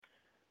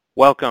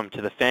Welcome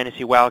to the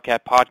Fantasy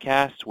Wildcat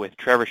podcast with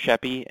Trevor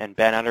Sheppy and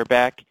Ben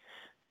Underback.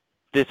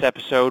 This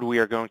episode, we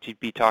are going to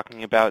be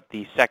talking about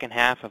the second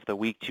half of the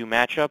Week 2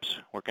 matchups.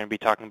 We're going to be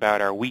talking about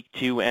our Week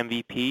 2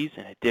 MVPs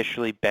and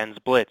additionally Ben's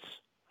Blitz.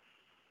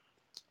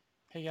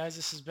 Hey guys,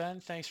 this is Ben.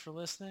 Thanks for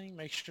listening.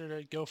 Make sure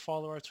to go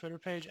follow our Twitter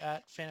page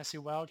at Fantasy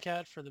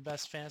Wildcat for the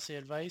best fantasy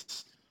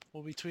advice.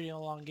 We'll be tweeting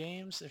along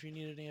games. If you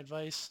need any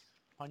advice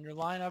on your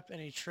lineup,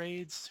 any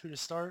trades, who to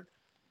start,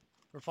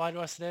 reply to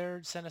us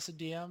there. Send us a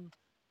DM.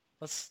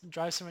 Let's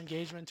drive some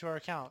engagement to our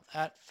account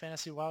at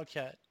Fantasy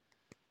Wildcat.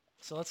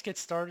 So let's get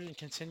started and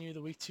continue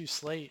the Week 2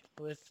 slate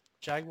with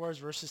Jaguars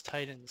versus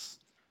Titans.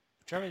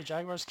 Trevor, the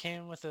Jaguars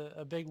came with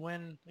a big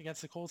win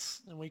against the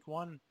Colts in Week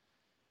 1.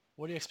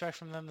 What do you expect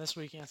from them this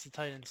week against the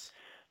Titans?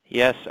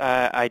 Yes,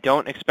 I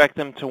don't expect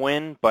them to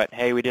win, but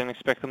hey, we didn't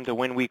expect them to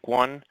win Week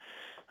 1.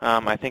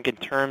 I think in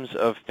terms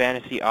of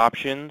fantasy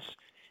options,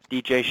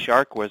 DJ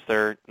Shark was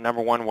their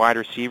number one wide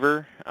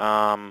receiver.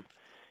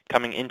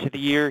 Coming into the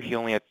year, he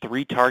only had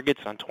 3 targets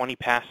on 20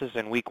 passes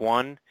in Week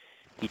 1.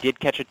 He did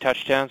catch a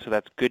touchdown, so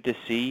that's good to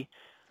see.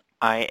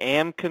 I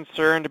am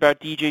concerned about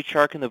DJ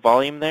Chark and the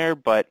volume there,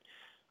 but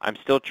I'm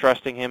still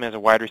trusting him as a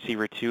wide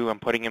receiver too.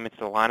 I'm putting him into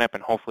the lineup,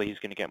 and hopefully he's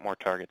going to get more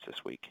targets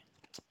this week.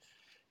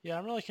 Yeah,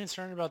 I'm really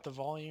concerned about the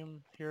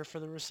volume here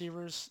for the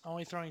receivers.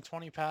 Only throwing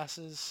 20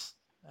 passes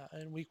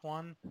in week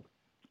 1.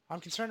 I'm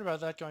concerned about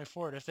that going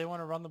forward. If they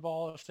want to run the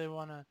ball, if they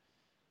want to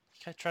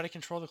try to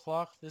control the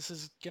clock, this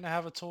is going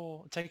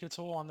to take a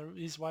toll on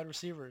these wide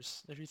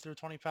receivers. If you throw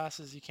 20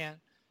 passes, you can't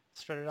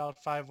spread it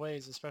out 5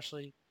 ways,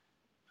 especially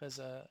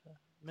because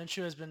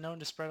Minshew has been known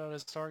to spread out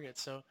his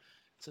targets. So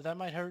that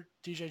might hurt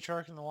DJ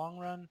Chark in the long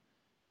run.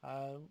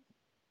 Uh,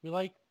 we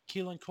like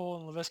Keelan Cole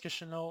and Laviska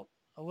Shenault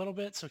a little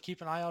bit, so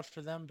keep an eye out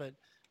for them, but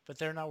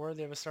they're not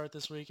worthy of a start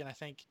this week. And I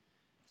think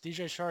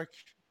DJ Shark,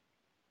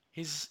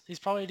 he's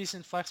probably a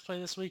decent flex play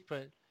this week,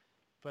 but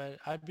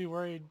I'd be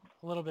worried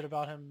a little bit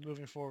about him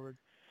moving forward.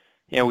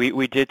 Yeah,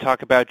 we did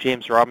talk about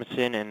James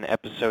Robinson in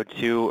episode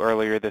 2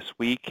 earlier this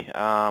week.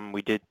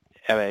 We did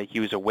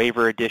use a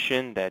waiver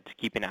addition that to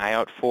keep an eye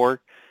out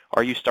for.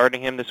 Are you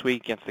starting him this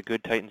week against the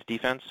good Titans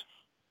defense?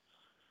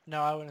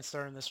 No, I wouldn't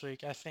start him this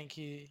week. I think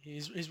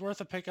he's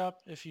worth a pickup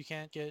if you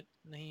can't get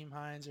Naheem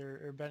Hines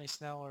or Benny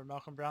Snell or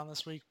Malcolm Brown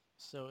this week.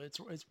 So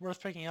it's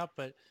worth picking up,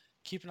 but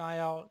keep an eye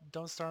out.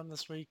 Don't start him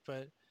this week,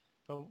 but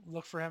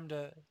look for him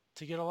to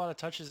get a lot of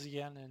touches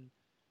again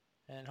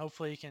and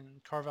hopefully he can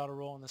carve out a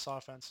role in this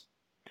offense.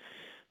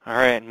 All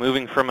right,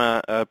 moving from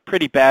a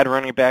pretty bad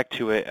running back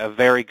to a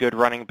very good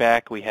running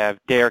back, we have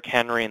Derrick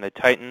Henry and the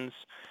Titans.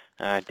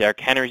 Derrick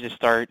Henry's a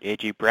start,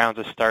 A.J. Brown's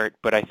a start,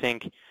 but I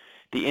think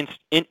the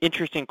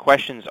interesting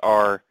questions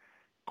are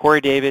Corey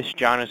Davis,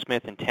 Jonnu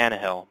Smith, and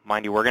Tannehill.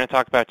 Mind you, we're going to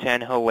talk about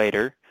Tannehill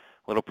later,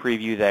 a little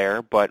preview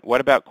there, but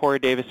what about Corey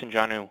Davis and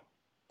Jonnu?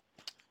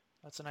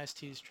 That's a nice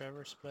tease,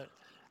 Trevor. But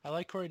I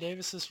like Corey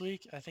Davis this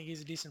week. I think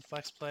he's a decent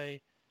flex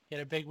play. He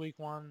had a big week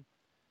 1.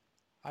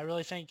 I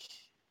really think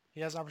he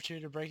has an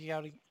opportunity to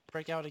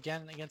break out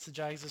again against the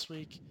Jags this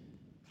week.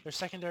 Their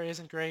secondary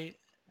isn't great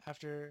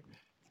after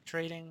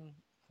trading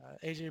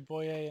AJ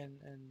Boye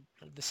and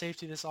the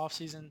safety this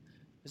offseason.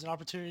 There's an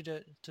opportunity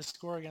to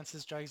score against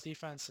this Jags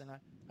defense, and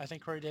I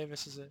think Corey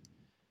Davis is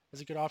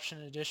a good option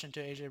in addition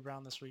to AJ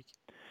Brown this week.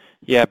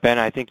 Yeah, Ben,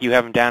 I think you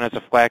have him down as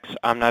a flex.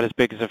 I'm not as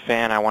big as a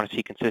fan. I want to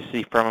see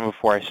consistency from him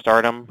before I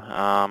start him.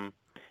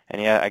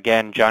 And yeah,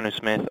 again, Jonnu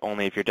Smith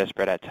only if you're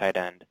desperate at tight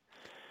end.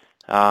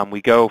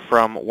 We go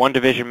from one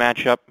division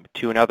matchup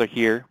to another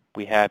here.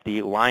 We have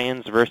the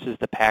Lions versus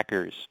the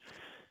Packers.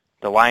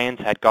 The Lions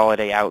had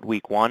Galladay out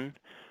week 1.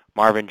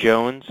 Marvin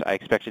Jones, I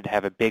expected to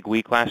have a big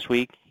week last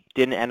week.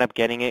 Didn't end up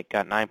getting it,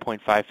 got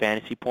 9.5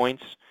 fantasy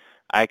points.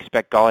 I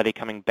expect Galladay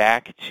coming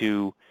back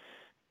to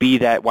be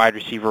that wide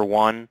receiver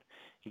 1,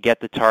 get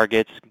the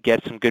targets,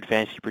 get some good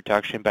fantasy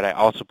production, but I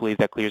also believe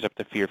that clears up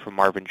the fear for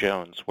Marvin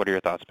Jones. What are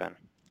your thoughts, Ben?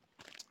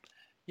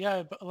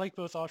 Yeah, I like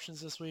both options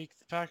this week.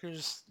 The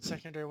Packers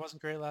secondary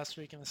wasn't great last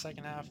week in the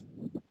second half.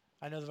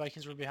 I know the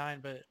Vikings were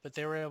behind, but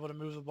they were able to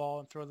move the ball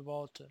and throw the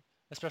ball to,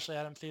 especially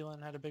Adam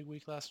Thielen had a big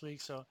week last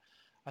week. So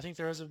I think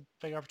there is a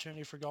big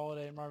opportunity for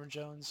Galladay and Marvin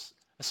Jones,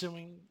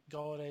 assuming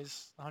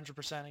Galladay's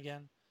 100%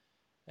 again,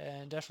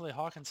 and definitely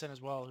Hawkinson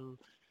as well, who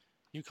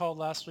you called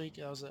last week.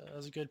 That was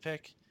a good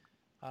pick.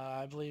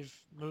 I believe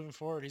moving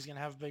forward, he's going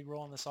to have a big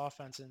role in this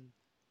offense and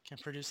can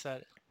produce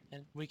that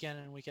week in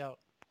and week out.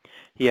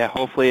 Yeah,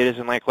 hopefully it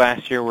isn't like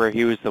last year where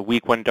he was the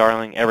week 1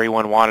 darling.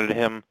 Everyone wanted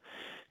him.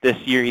 This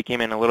year he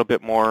came in a little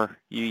bit more.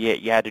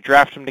 You had to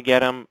draft him to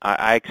get him.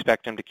 I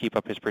expect him to keep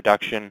up his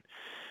production.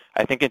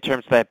 I think in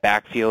terms of that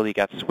backfield, you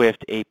got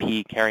Swift,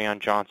 AP, Kerryon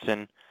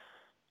Johnson.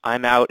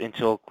 I'm out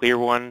until a clear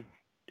one.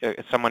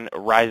 Someone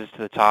rises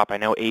to the top. I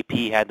know AP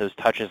had those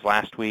touches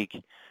last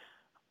week.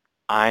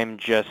 I'm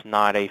just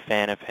not a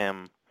fan of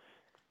him.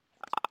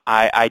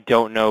 I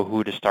don't know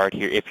who to start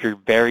here. If you're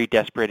very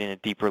desperate in a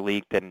deeper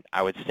league, then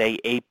I would say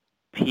AP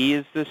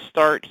is the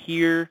start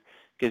here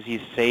because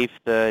he's safe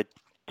the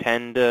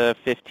 10 to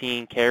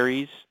 15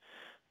 carries,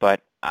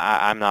 but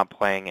I'm not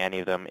playing any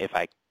of them if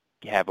I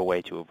have a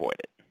way to avoid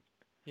it.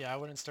 Yeah, I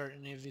wouldn't start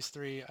any of these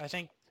three. I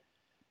think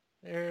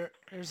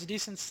there's a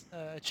decent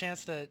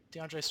chance that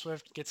DeAndre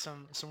Swift gets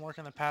some work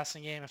in the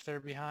passing game if they're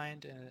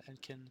behind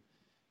and can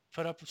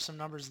put up some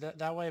numbers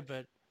that way,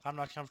 but I'm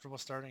not comfortable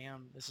starting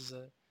him. This is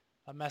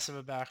a mess of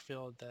a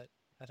backfield that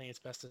I think it's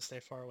best to stay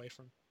far away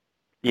from.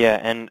 Yeah,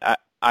 and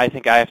I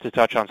think I have to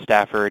touch on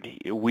Stafford.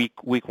 Week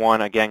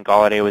one, again,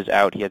 Galladay was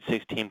out. He had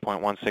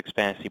 16.16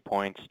 fantasy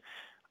points.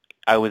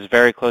 I was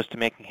very close to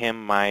making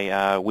him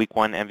my week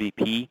one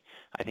MVP.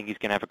 I think he's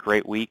going to have a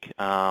great week.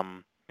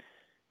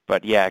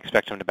 But yeah,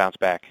 expect him to bounce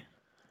back.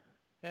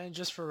 And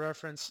just for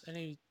reference,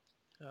 any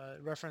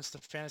reference to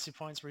fantasy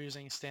points, we're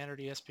using standard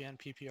ESPN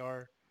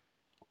PPR.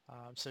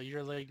 So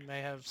your league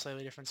may have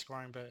slightly different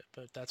scoring, but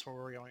that's what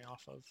we're going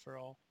off of for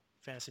all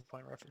fantasy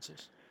point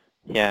references.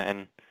 Yeah,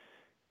 and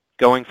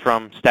going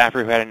from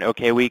Stafford, who had an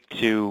okay week,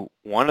 to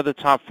one of the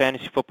top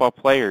fantasy football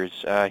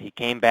players. He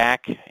came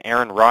back.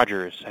 Aaron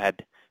Rodgers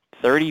had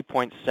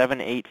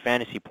 30.78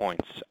 fantasy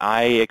points.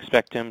 I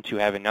expect him to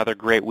have another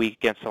great week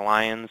against the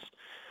Lions.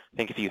 I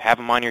think if you have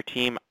him on your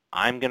team,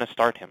 I'm going to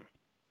start him.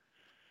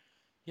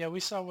 Yeah, we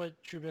saw what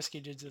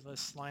Trubisky did to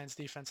this Lions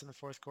defense in the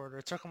fourth quarter.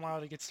 It took him a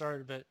while to get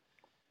started, but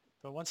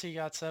once he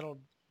got settled,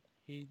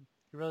 he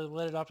really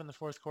lit it up in the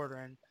fourth quarter.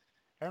 And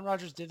Aaron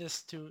Rodgers did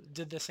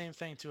the same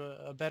thing to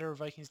a better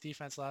Vikings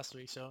defense last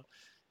week. So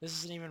this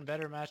is an even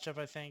better matchup,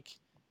 I think.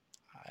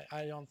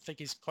 I don't think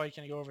he's quite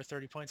going to go over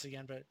 30 points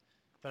again, but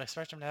I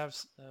expect him to have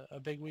a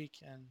big week.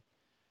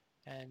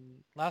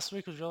 And last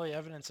week was really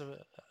evidence of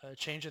a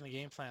change in the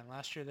game plan.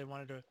 Last year they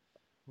wanted to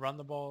run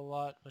the ball a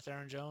lot with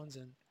Aaron Jones,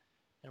 and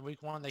in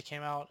week one they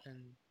came out and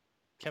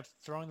kept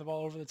throwing the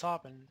ball over the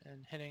top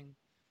and hitting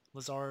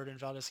Lazard and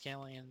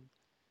Valdez-Scantling and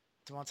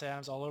Devontae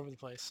Adams all over the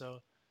place. So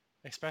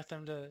expect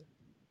them to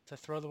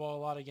throw the ball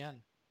a lot again.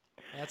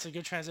 And that's a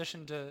good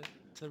transition to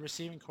the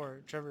receiving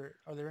core. Trevor,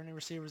 are there any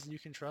receivers that you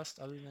can trust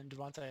other than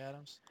Devontae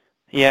Adams?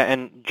 Yeah,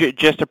 and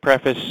just to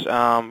preface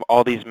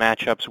all these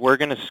matchups, we're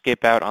going to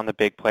skip out on the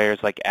big players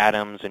like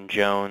Adams and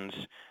Jones.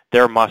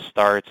 They're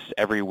must-starts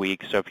every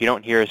week. So if you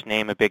don't hear us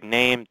name a big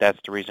name, that's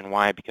the reason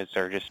why, because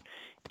they're just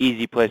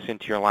easy plays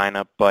into your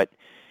lineup. But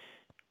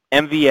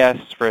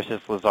MVS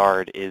versus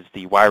Lazard is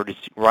the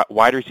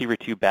wide receiver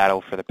 2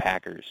 battle for the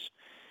Packers.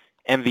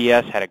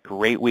 MVS had a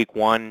great week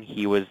one.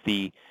 He was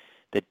the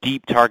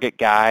deep target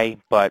guy,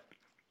 but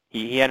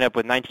he ended up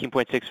with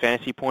 19.6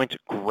 fantasy points.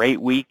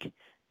 Great week.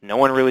 No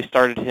one really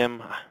started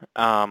him,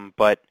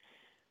 but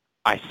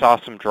I saw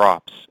some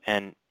drops.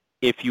 And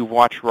if you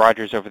watch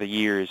Rodgers over the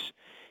years,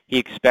 he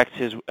expects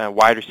his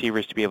wide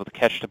receivers to be able to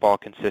catch the ball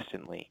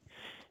consistently.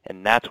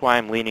 And that's why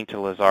I'm leaning to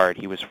Lazard.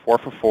 He was 4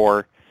 for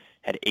 4,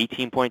 had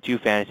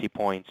 18.2 fantasy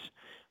points.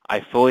 I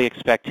fully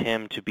expect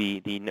him to be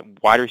the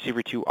wide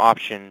receiver 2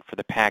 option for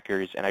the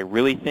Packers, and I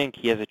really think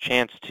he has a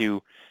chance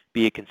to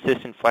be a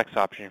consistent flex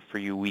option for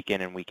you week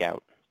in and week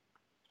out.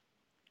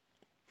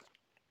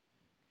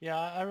 Yeah,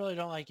 I really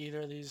don't like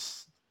either of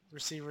these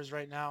receivers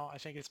right now. I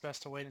think it's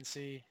best to wait and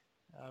see.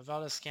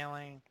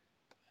 Valdez-Scantling,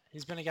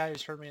 he's been a guy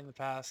who's hurt me in the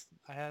past.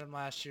 I had him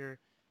last year.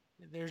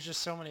 There's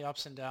just so many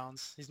ups and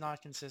downs. He's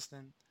not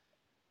consistent.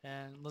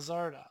 And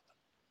Lazard,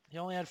 he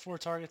only had 4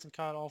 targets and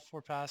caught all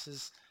 4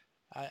 passes.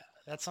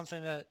 That's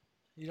something that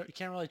you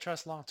can't really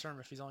trust long term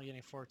if he's only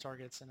getting 4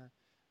 targets in a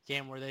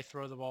game where they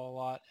throw the ball a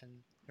lot and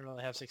they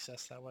really have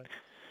success that way.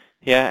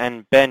 Yeah,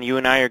 and Ben, you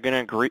and I are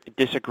going to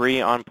disagree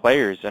on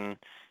players, and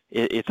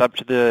it's up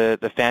to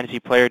the fantasy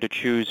player to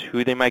choose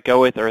who they might go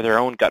with or their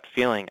own gut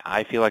feeling.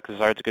 I feel like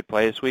Lazard's a good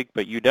play this week,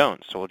 but you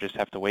don't, so we'll just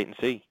have to wait and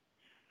see.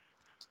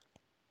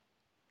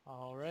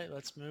 All right,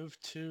 let's move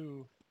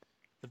to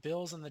the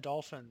Bills and the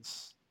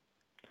Dolphins.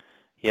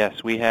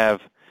 Yes, we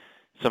have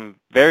some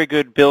very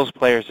good Bills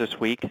players this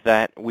week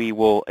that we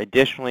will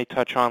additionally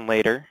touch on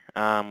later.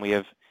 We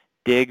have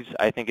Diggs,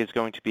 I think, is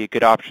going to be a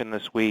good option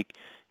this week.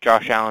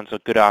 Josh Allen's a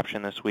good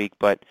option this week,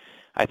 but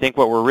I think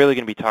what we're really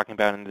going to be talking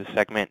about in this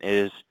segment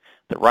is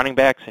the running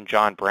backs and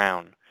John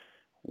Brown.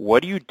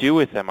 What do you do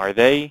with them? Are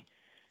the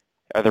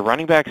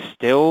running backs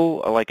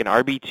still like an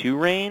RB2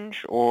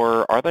 range,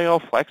 or are they all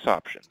flex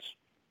options?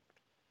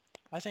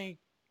 I think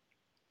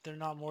they're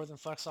not more than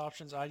flex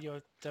options. I'd go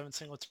with Devin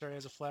Singletary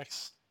as a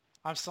flex.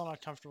 I'm still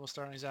not comfortable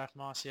starting Zach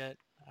Moss yet.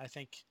 I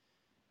think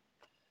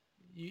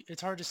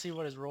it's hard to see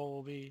what his role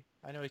will be.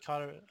 I know he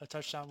caught a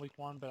touchdown week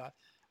one, but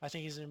I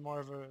think he's more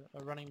of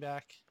a running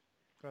back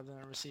rather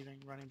than a receiving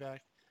running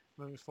back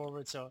moving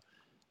forward. So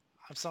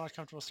I'm still not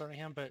comfortable starting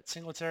him, but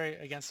Singletary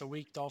against a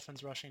weak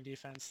Dolphins rushing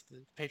defense. The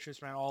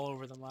Patriots ran all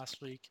over them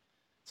last week,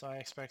 so I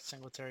expect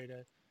Singletary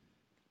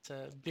to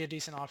be a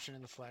decent option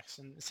in the flex.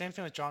 And the same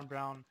thing with John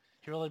Brown.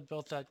 He really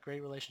built that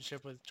great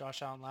relationship with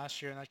Josh Allen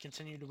last year, and that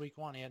continued to week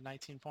one. He had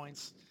 19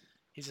 points.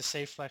 He's a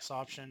safe flex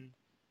option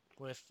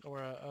with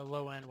or a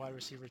low end wide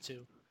receiver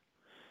too.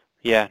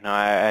 Yeah, no,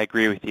 I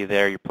agree with you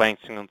there. You're playing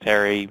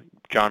Singletary.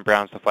 John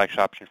Brown's the flex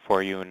option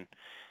for you, and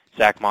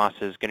Zach Moss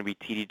is going to be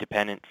TD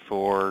dependent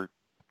for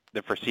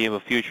the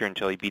foreseeable future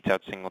until he beats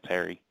out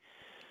Singletary.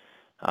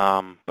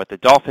 But the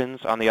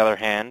Dolphins, on the other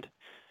hand,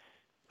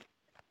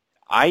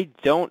 I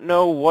don't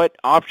know what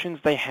options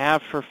they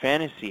have for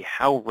fantasy,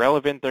 how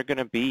relevant they're going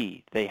to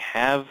be. They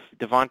have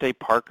Devontae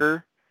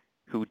Parker,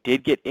 who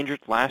did get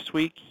injured last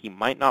week. He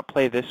might not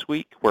play this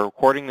week. We're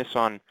recording this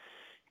on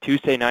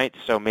Tuesday night,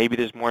 so maybe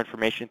there's more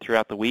information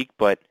throughout the week,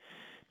 but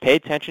pay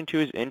attention to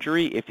his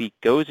injury. If he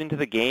goes into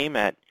the game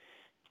at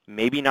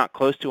maybe not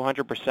close to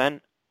 100%,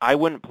 I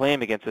wouldn't play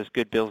him against this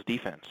good Bills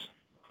defense.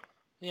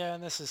 Yeah,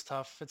 and this is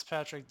tough.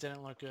 Fitzpatrick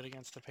didn't look good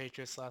against the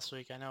Patriots last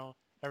week. I know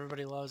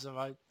everybody loves him.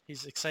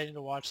 He's exciting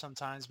to watch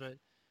sometimes, but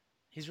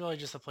he's really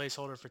just a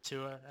placeholder for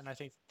Tua, and I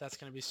think that's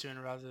going to be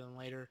sooner rather than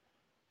later.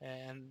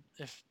 And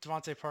if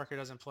Devontae Parker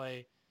doesn't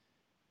play,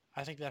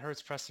 I think that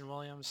hurts Preston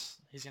Williams.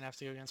 He's going to have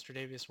to go against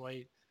Tre'Davious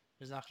White.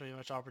 There's not going to be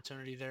much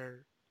opportunity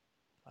there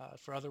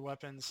for other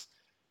weapons.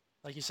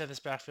 Like you said, this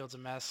backfield's a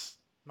mess.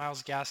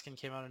 Myles Gaskin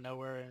came out of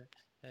nowhere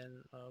and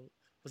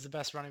was the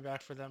best running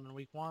back for them in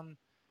Week 1.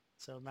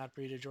 So Matt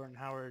Breida, Jordan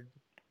Howard,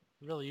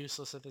 really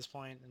useless at this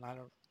point, and I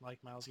don't like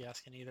Myles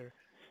Gaskin either.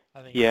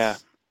 I think Yeah,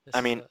 this I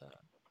is mean,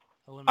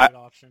 a I limited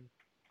option.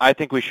 I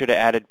think we should have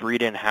added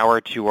Breida and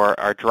Howard to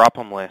our drop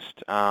 'em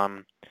list.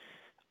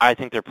 I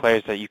think they're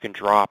players that you can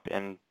drop,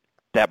 and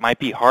that might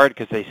be hard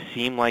because they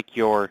seem like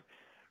your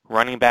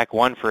running back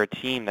one for a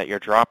team that you're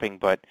dropping,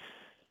 but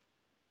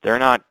they're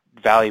not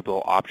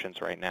valuable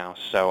options right now.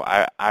 So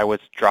I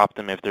would drop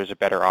them if there's a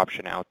better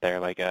option out there,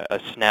 like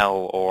a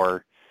Snell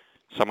or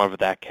some of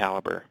that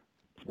caliber.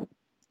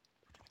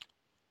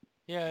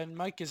 Yeah, and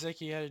Mike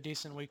Gesicki had a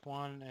decent Week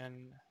 1,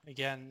 and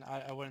again,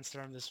 I wouldn't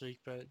start him this week,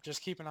 but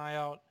just keep an eye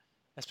out,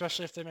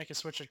 especially if they make a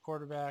switch at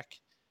quarterback.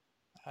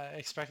 I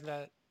expect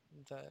that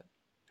the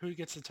who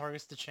gets the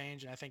targets to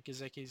change, and I think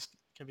Gesicki's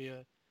can be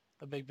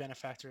a big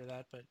benefactor of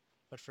that, but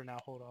for now,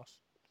 hold off.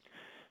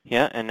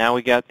 Yeah, and now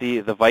we got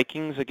the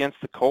Vikings against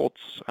the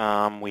Colts.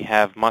 We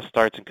have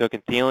Mustards and Cook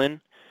and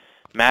Thielen.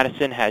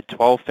 Madison had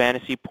 12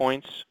 fantasy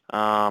points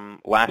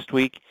last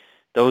week.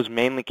 Those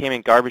mainly came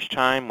in garbage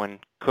time when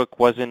Cook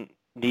wasn't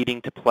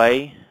needing to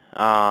play.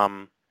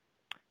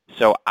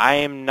 So I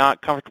am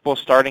not comfortable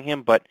starting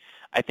him, but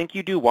I think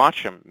you do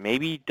watch him.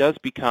 Maybe he does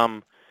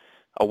become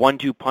a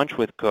 1-2 punch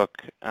with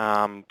Cook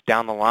down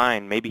the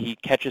line. Maybe he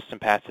catches some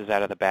passes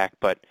out of the back,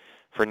 but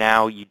for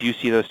now, you do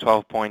see those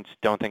 12 points.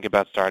 Don't think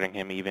about starting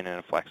him even in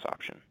a flex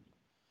option.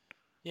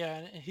 Yeah,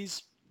 and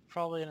he's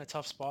probably in a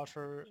tough spot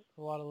for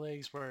a lot of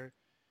leagues where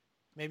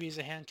maybe he's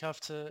a handcuff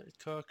to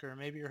Cook, or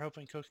maybe you're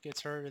hoping Cook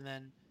gets hurt, and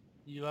then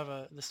you have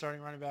the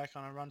starting running back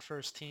on a run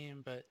first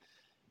team. But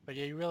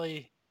yeah,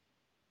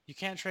 you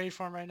can't trade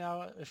for him right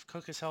now if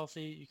Cook is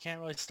healthy. You can't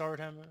really start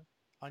him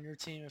on your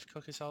team if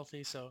Cook is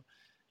healthy. So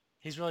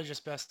he's really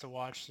just best to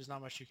watch. There's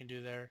not much you can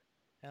do there.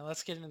 And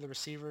let's get into the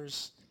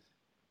receivers.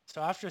 So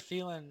after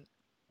Thielen,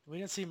 we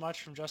didn't see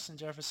much from Justin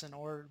Jefferson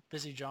or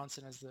Busy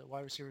Johnson as the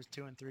wide receivers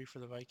 2 and 3 for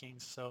the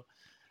Vikings. So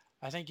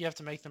I think you have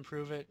to make them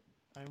prove it.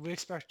 I mean, we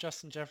expect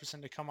Justin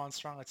Jefferson to come on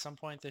strong at some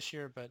point this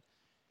year, but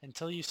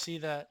until you see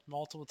that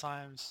multiple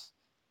times,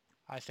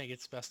 I think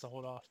it's best to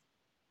hold off.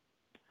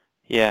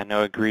 Yeah,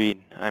 no,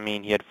 agreed. I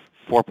mean, he had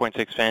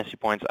 4.6 fantasy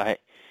points.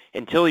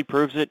 Until he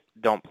proves it,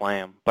 don't play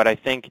him. But I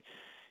think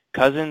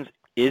Cousins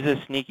is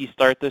a sneaky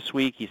start this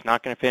week. He's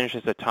not going to finish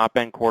as a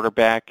top-end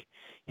quarterback.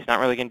 He's not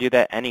really going to do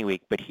that any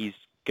week, but he's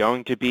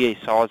going to be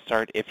a solid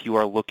start if you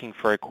are looking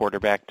for a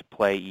quarterback to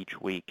play each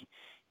week.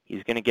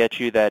 He's going to get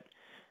you that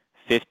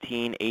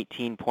 15,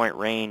 18-point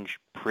range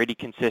pretty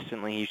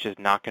consistently. He's just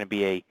not going to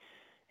be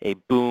a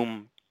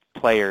boom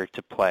player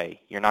to play.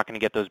 You're not going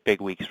to get those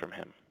big weeks from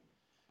him.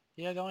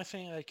 Yeah, the only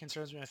thing that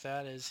concerns me with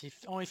that is he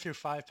only threw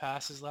 5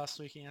 passes last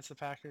week against the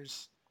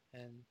Packers,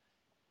 and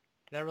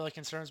that really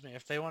concerns me.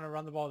 If they want to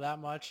run the ball that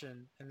much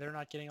and they're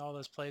not getting all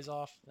those plays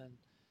off,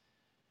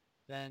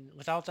 then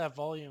without that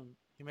volume,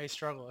 you may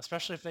struggle,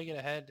 especially if they get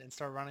ahead and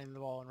start running the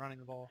ball and running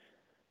the ball.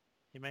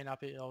 You may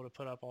not be able to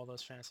put up all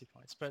those fantasy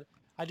points. But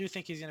I do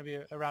think he's going to be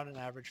around an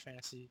average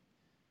fantasy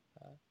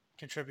uh,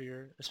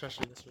 contributor,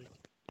 especially this week.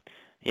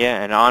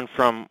 Yeah, and on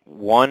from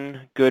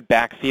one good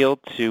backfield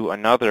to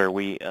another.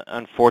 We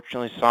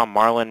unfortunately saw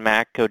Marlon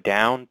Mack go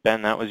down.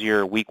 Ben, that was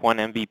your Week 1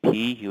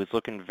 MVP. He was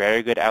looking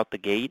very good out the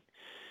gate.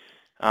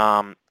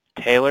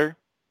 Taylor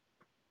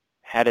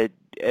had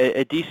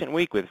a decent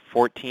week with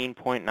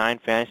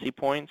 14.9 fantasy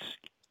points.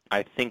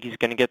 I think he's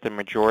going to get the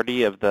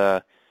majority of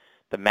the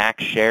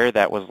max share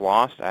that was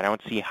lost. I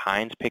don't see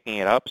Hines picking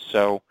it up,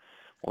 so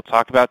we'll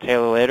talk about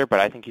Taylor later, but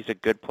I think he's a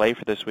good play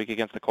for this week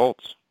against the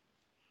Colts.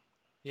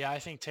 Yeah, I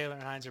think Taylor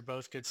and Hines are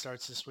both good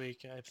starts this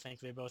week. I think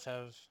they both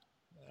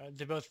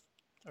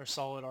are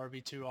solid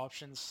RB2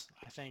 options.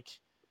 I think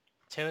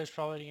Taylor's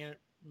probably going to get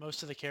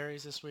most of the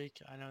carries this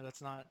week. I know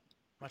that's not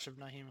much of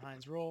Naheem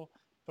Hines' role,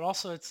 but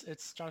also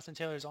it's Jonathan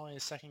Taylor's only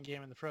his second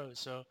game in the pros,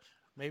 so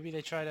maybe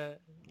they try to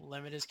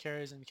limit his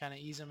carries and kind of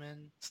ease him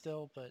in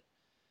still, but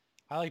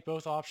I like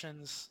both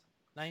options.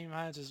 Naeem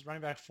Hines was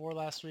running back 4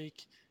 last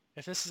week.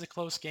 If this is a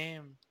close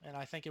game, and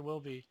I think it will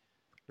be,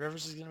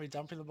 Rivers is going to be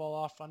dumping the ball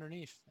off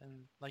underneath, and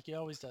like he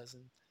always does,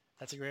 and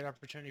that's a great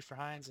opportunity for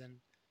Hines, and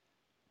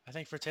I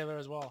think for Taylor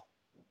as well.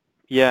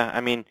 Yeah, I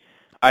mean,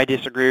 I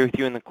disagree with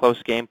you in the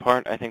close game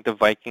part. I think the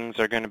Vikings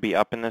are going to be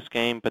up in this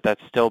game, but that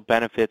still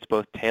benefits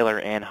both Taylor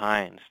and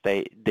Hines.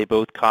 They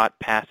both caught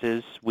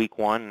passes week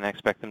 1, and I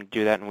expect them to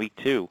do that in week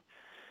 2.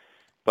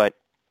 But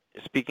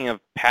speaking of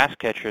pass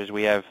catchers,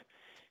 we have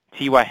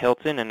T.Y.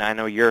 Hilton, and I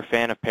know you're a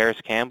fan of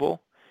Paris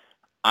Campbell.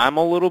 I'm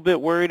a little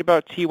bit worried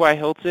about T.Y.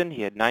 Hilton.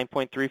 He had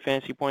 9.3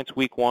 fantasy points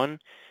week 1.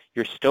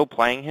 You're still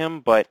playing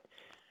him, but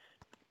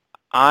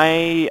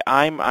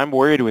I'm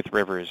worried with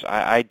Rivers.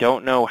 I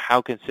don't know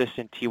how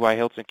consistent T.Y.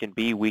 Hilton can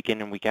be week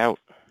in and week out.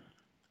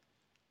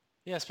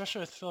 Yeah,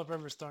 especially with Philip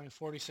Rivers throwing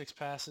 46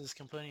 passes,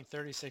 completing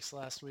 36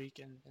 last week,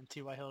 and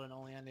T.Y. Hilton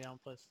only ending up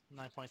with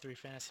 9.3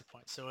 fantasy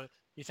points. So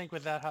you think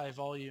with that high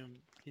volume,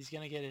 he's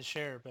going to get his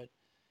share. But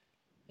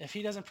if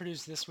he doesn't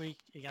produce this week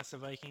against the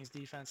Vikings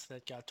defense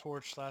that got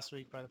torched last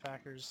week by the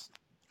Packers,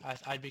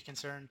 I'd be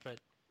concerned. But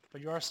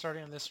you are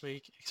starting him this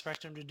week.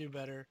 Expect him to do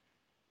better.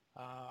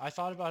 I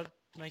thought about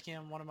making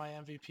him one of my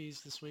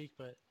MVPs this week,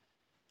 but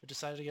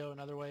decided to go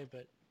another way.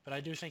 But I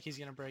do think he's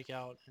going to break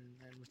out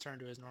and return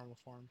to his normal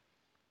form.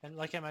 And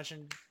like I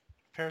mentioned,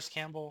 Paris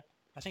Campbell,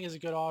 I think is a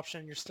good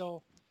option. You're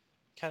still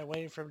kind of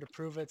waiting for him to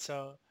prove it,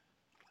 so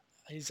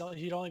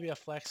he'd only be a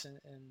flex in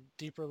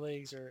deeper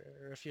leagues or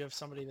if you have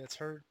somebody that's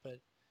hurt, but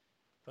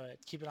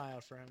keep an eye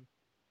out for him.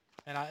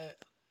 And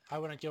I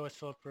wouldn't go with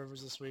Philip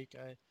Rivers this week.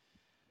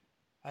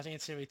 I think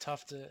it's going to be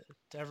tough to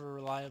ever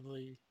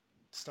reliably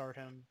start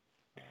him.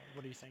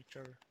 What do you think,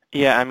 Trevor?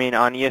 Yeah, I mean,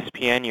 on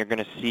ESPN, you're going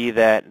to see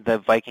that the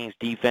Vikings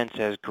defense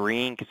has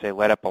green because they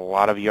let up a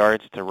lot of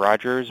yards to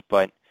Rodgers,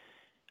 but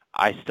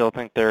I still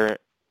think they're,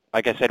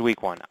 like I said,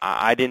 week 1.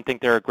 I didn't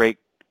think they're a great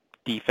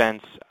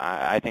defense.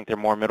 I think they're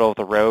more middle of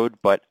the road,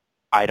 but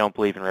I don't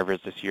believe in Rivers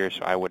this year,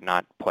 so I would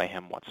not play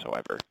him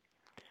whatsoever.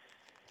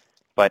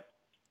 But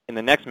in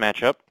the next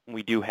matchup,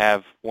 we do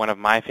have one of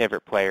my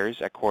favorite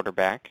players at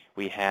quarterback.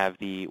 We have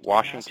the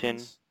Washington.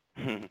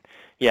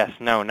 Yes,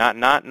 no, not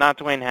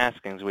Dwayne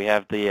Haskins. We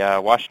have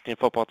the Washington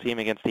football team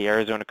against the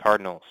Arizona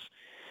Cardinals.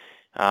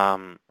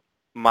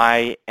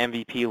 My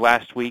MVP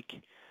last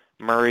week,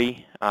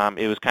 Murray.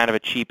 It was kind of a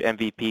cheap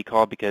MVP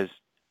call because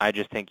I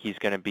just think he's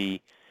going to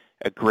be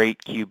a great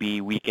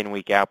QB week in,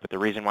 week out. But the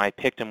reason why I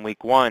picked him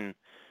week 1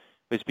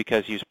 was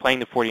because he was playing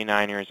the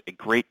 49ers, a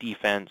great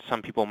defense.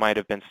 Some people might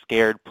have been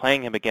scared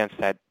playing him against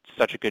that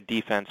such a good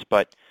defense.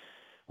 But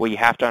what you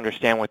have to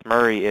understand with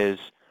Murray is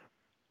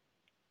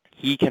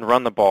he can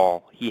run the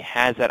ball. He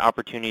has that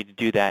opportunity to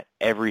do that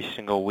every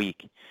single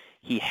week.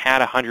 He had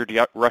 100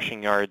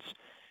 rushing yards,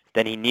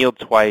 then he kneeled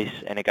twice,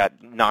 and it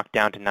got knocked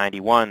down to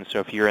 91. So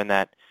if you're in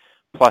that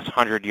plus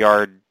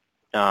 100-yard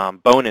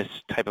bonus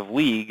type of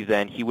league,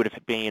 then he would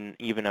have been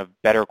even a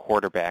better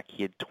quarterback.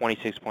 He had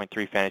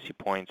 26.3 fantasy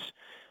points.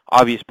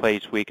 Obvious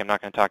plays week. I'm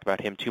not going to talk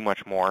about him too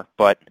much more,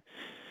 but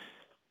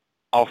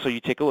also you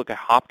take a look at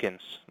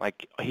Hopkins.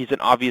 Like, he's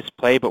an obvious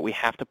play, but we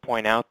have to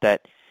point out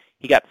that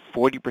he got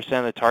 40%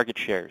 of the target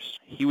shares.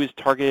 He was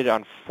targeted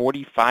on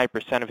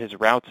 45% of his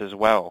routes as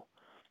well.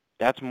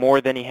 That's more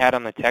than he had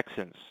on the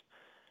Texans.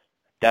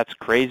 That's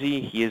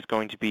crazy. He is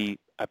going to be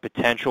a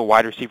potential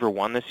wide receiver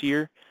 1 this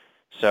year.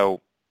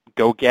 So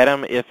go get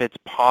him if it's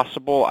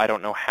possible. I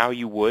don't know how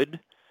you would,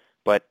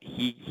 but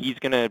he's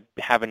going to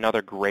have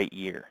another great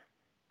year.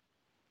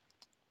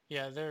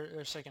 Yeah,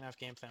 their second half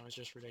game plan was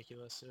just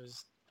ridiculous. It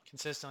was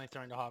consistently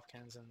throwing to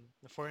Hopkins, and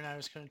the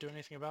 49ers couldn't do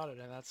anything about it,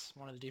 and that's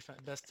one of the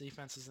best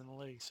defenses in the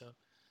league. So,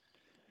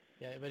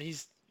 yeah, but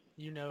he's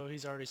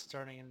already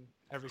starting in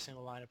every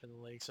single lineup in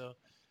the league. So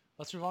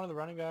let's move on to the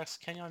running backs.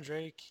 Kenyon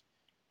Drake,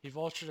 he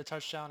vultured a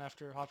touchdown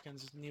after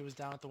Hopkins' knee was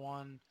down at the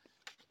 1.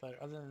 But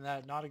other than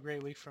that, not a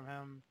great week from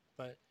him.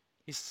 But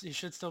he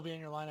should still be in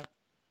your lineup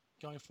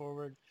going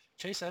forward.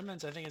 Chase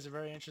Edmonds, I think, is a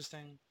very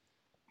interesting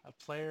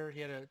player.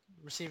 He had a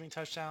receiving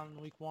touchdown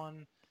in week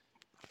 1.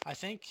 I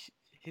think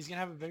he's going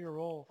to have a bigger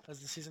role as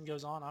the season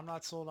goes on. I'm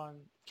not sold on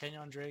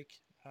Kenyon Drake.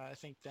 I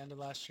think the end of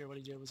last year what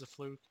he did was a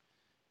fluke.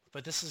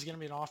 But this is going to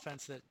be an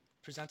offense that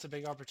presents a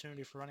big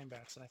opportunity for running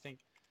backs. And I think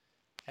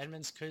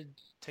Edmonds could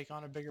take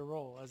on a bigger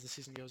role as the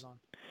season goes on.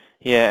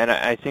 Yeah, and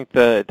I think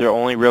the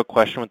only real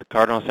question with the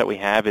Cardinals that we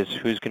have is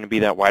who's going to be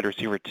that wide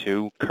receiver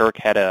 2. Kirk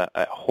had a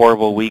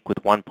horrible week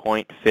with 1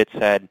 point. Fitz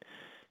had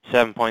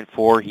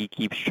 7.4. He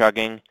keeps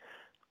chugging.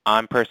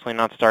 I'm personally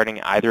not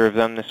starting either of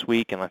them this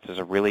week unless there's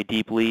a really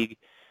deep league.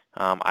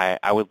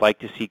 I would like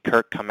to see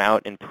Kirk come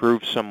out and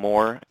prove some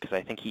more because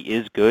I think he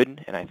is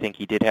good, and I think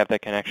he did have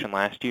that connection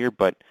last year,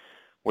 but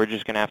we're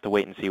just going to have to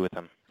wait and see with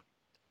him.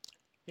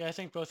 Yeah, I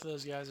think both of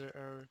those guys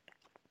are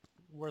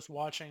worth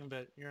watching,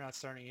 but you're not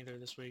starting either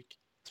this week.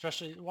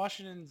 Especially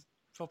Washington's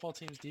football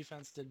team's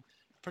defense did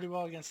pretty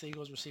well against the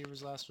Eagles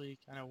receivers last week.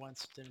 I know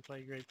Wentz didn't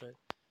play great, but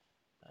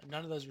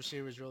none of those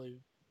receivers really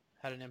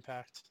had an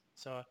impact.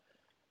 So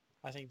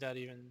I think that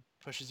even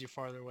pushes you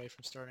farther away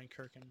from starting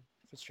Kirk and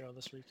Fitzgerald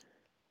this week.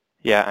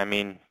 Yeah, I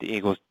mean, the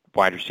Eagles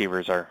wide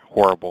receivers are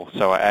horrible,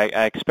 so I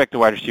expect the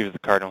wide receivers of the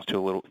Cardinals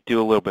to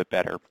do a little bit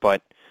better.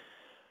 But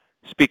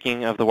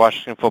speaking of the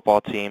Washington football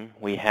team,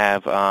 we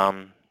have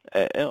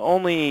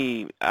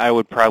only, I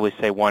would probably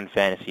say, one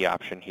fantasy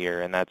option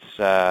here, and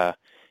that's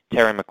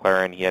Terry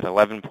McLaurin. He had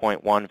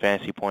 11.1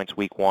 fantasy points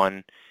week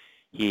 1.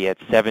 He had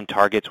 7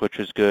 targets, which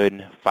was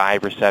good,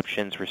 5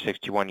 receptions for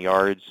 61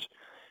 yards.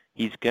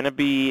 He's going to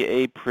be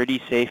a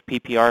pretty safe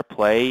PPR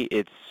play.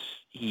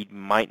 He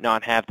might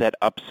not have that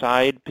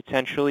upside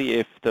potentially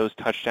if those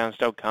touchdowns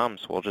don't come.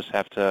 So we'll just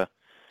have to,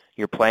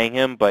 you're playing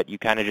him, but you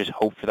kind of just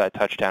hope for that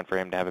touchdown for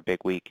him to have a big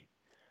week.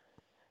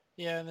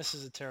 Yeah, and this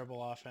is a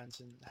terrible offense,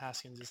 and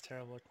Haskins is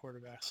terrible at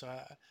quarterback. So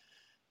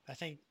I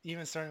think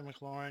even starting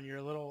McLaurin, you're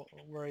a little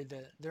worried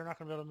that they're not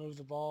going to be able to move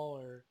the ball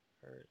or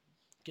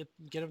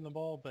get him the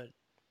ball. But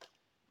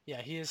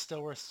yeah, he is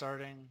still worth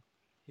starting.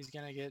 He's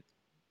going to get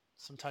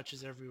some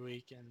touches every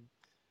week, and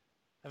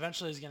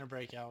eventually he's going to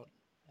break out.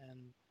 And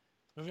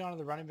moving on to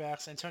the running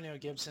backs, Antonio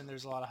Gibson,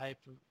 there's a lot of hype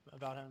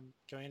about him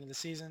going into the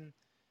season.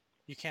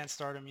 You can't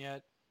start him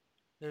yet.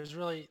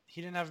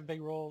 He didn't have a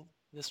big role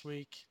this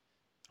week.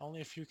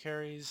 Only a few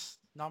carries,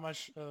 not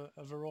much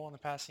of a role in the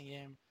passing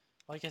game.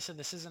 Like I said,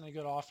 this isn't a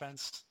good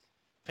offense.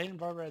 Peyton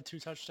Barber had 2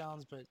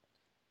 touchdowns, but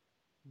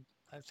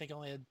I think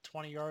only had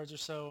 20 yards or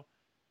so.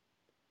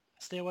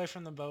 Stay away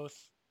from them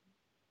both.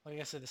 Like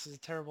I said, this is a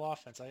terrible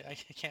offense. I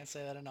can't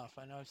say that enough.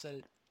 I know I've said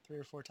it 3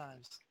 or 4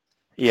 times.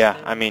 Yeah, Stay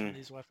I away from mean,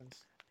 these weapons.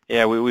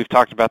 yeah, we've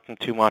talked about them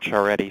too much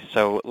already.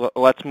 So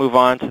let's move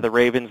on to the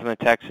Ravens and the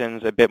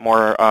Texans, a bit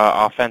more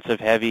offensive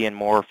heavy and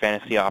more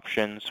fantasy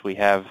options. We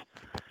have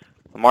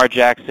Lamar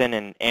Jackson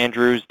and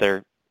Andrews,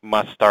 they're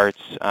must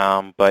starts,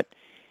 but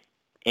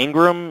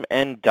Ingram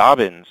and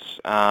Dobbins.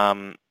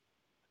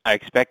 I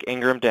expect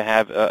Ingram to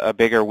have a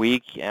bigger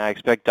week, and I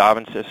expect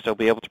Dobbins to still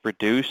be able to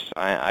produce.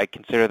 I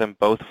consider them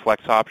both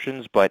flex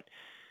options, but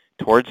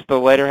towards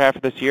the later half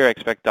of this year, I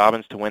expect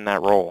Dobbins to win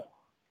that role.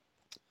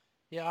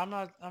 Yeah, I'm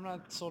not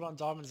sold on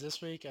Dobbins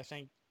this week. I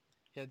think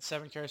he had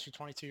 7 carries for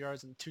 22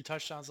 yards and 2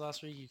 touchdowns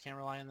last week. You can't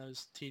rely on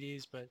those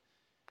TDs, but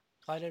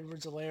Clyde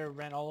Edwards-Helaire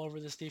ran all over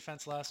this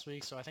defense last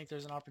week, so I think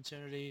there's an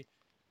opportunity.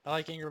 I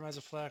like Ingram as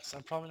a flex.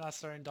 I'm probably not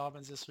starting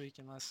Dobbins this week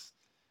unless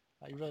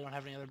you really don't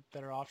have any other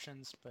better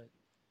options, but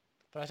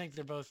I think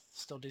they're both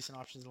still decent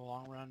options in the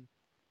long run.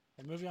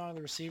 And moving on to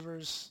the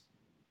receivers,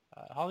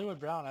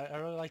 Hollywood Brown, I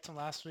really liked him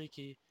last week.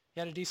 He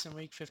had a decent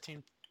week,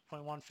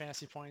 15.1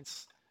 fantasy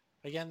points.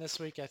 Again, this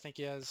week, I think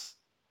he has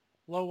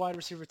low wide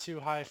receiver 2,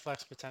 high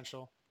flex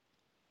potential.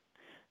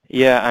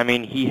 Yeah, I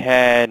mean,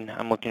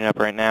 I'm looking it up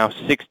right now,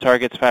 6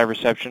 targets, 5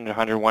 receptions,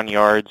 101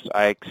 yards.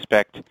 I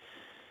expect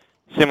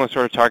similar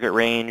sort of target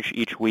range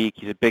each week.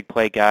 He's a big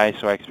play guy,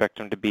 so I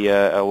expect him to be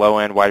a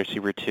low-end wide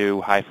receiver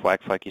 2, high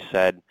flex, like you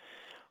said.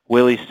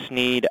 Willie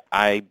Snead,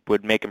 I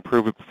would make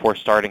improvement before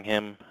starting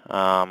him.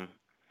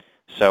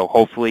 So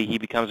hopefully he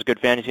becomes a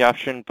good fantasy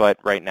option, but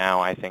right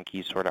now I think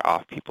he's sort of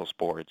off people's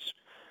boards.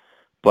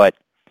 But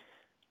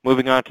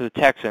moving on to the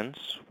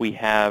Texans, we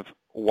have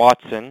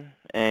Watson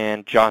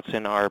and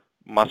Johnson are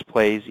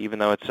must-plays, even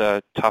though it's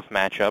a tough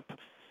matchup.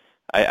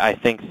 I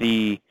think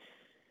the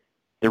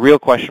real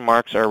question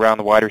marks are around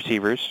the wide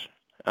receivers.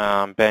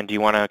 Ben, do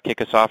you want to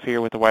kick us off here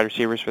with the wide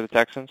receivers for the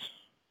Texans?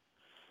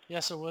 Yeah,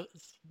 so with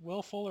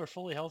Will Fuller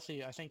fully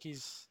healthy, I think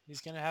he's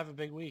going to have a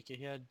big week.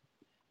 He had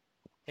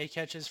 8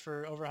 catches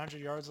for over 100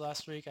 yards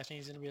last week. I think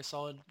he's going to be a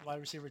solid wide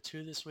receiver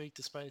 2 this week,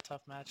 despite a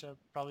tough matchup,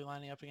 probably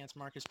lining up against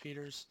Marcus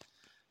Peters.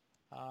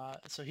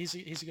 So he's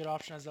a good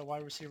option as that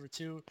wide receiver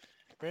 2.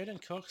 Brandon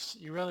Cooks,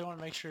 you really want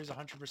to make sure he's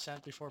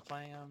 100% before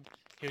playing him.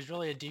 He was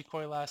really a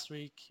decoy last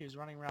week. He was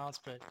running routes,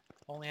 but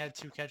only had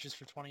 2 catches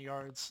for 20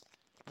 yards.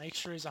 Make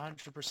sure he's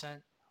 100%,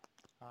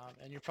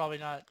 and you're probably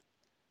not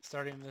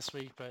starting him this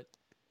week, but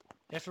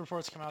if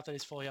reports come out that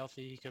he's fully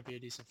healthy, he could be a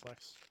decent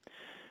flex.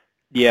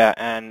 Yeah,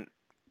 and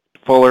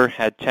Fuller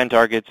had 10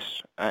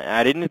 targets.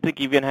 I didn't think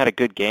he even had a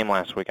good game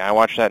last week. I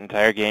watched that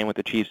entire game with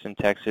the Chiefs and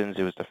Texans.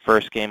 It was the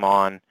first game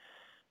on.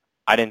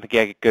 I didn't think he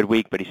had a good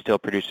week, but he still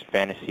produced in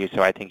fantasy,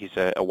 so I think he's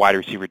a wide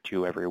receiver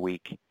 2 every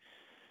week.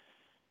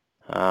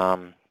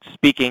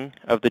 Speaking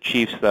of the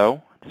Chiefs,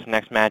 though, this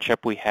next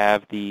matchup we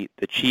have the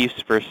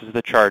Chiefs versus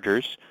the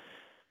Chargers.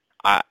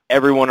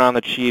 Everyone on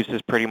the Chiefs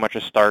is pretty much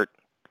a start.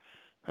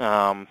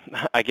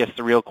 I guess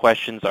the real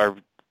questions are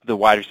the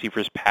wide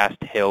receivers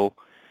past Hill.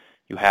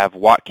 You have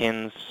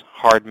Watkins,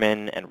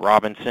 Hardman, and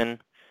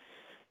Robinson.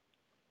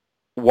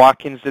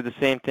 Watkins did the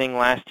same thing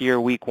last year,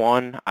 week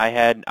 1. I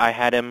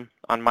had him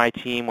on my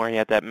team where he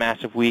had that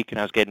massive week, and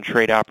I was getting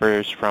trade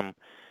offers from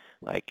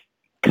like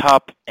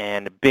Cup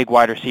and big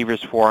wide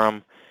receivers for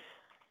him.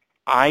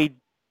 I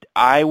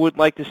would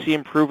like to see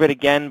him prove it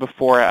again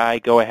before I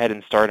go ahead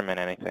and start him in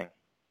anything.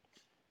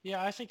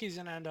 Yeah, I think he's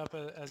going to end up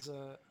as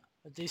a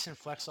decent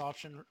flex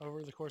option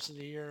over the course of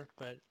the year,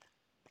 but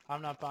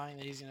I'm not buying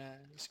that he's going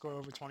to score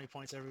over 20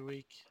 points every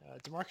week.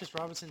 Demarcus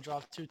Robinson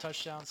dropped 2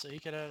 touchdowns, so he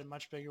could have had a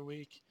much bigger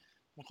week.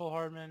 McCole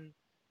Hardman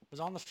was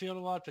on the field a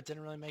lot, but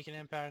didn't really make an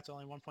impact,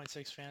 only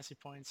 1.6 fantasy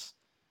points.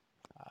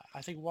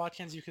 I think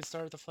Watkins you could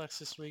start at the flex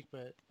this week,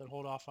 but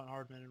hold off on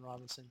Hardman and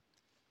Robinson.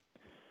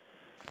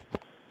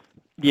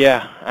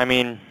 Yeah, I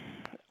mean,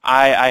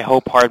 I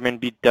hope Hardman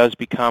does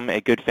become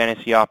a good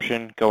fantasy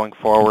option going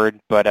forward,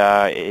 but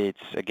it's,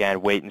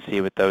 again, wait and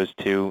see with those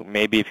two.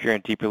 Maybe if you're in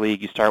a deeper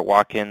league, you start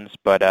Watkins,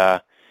 but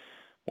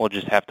we'll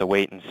just have to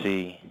wait and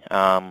see.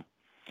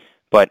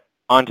 But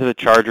onto the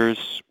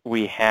Chargers,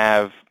 we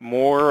have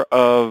more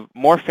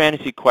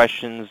fantasy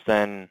questions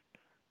than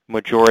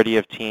majority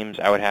of teams,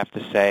 I would have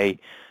to say.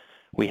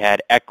 We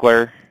had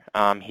Eckler.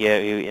 He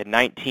had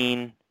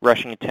 19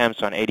 rushing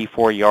attempts on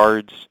 84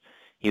 yards.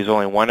 He was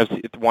only one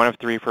of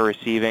three for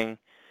receiving.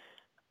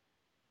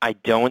 I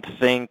don't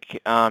think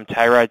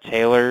Tyrod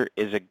Taylor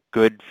is a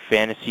good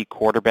fantasy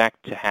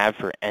quarterback to have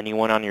for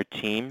anyone on your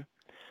team.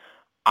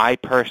 I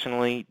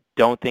personally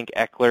don't think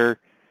Eckler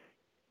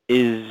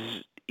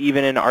is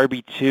even an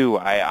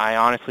RB2. I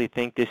honestly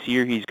think this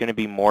year he's going to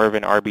be more of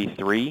an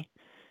RB3.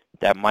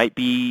 That might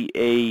be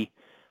a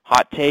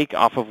hot take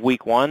off of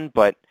week one,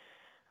 but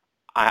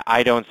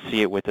I don't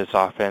see it with this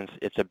offense.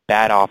 It's a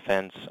bad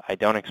offense. I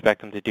don't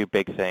expect them to do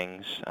big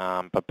things.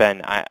 But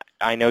Ben,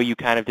 I know you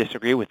kind of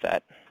disagree with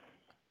that.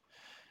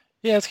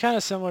 Yeah, it's kind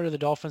of similar to the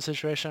Dolphins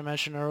situation I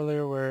mentioned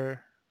earlier,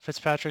 where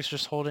Fitzpatrick's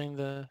just holding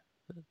the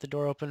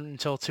door open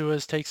until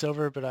Tua's takes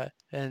over,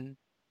 and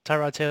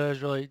Tyrod Taylor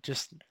is really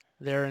just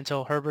there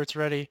until Herbert's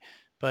ready.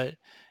 But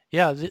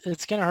yeah,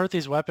 it's going to hurt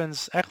these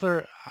weapons.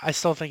 Eckler, I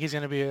still think he's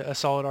going to be a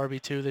solid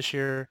RB2 this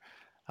year.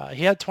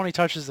 He had 20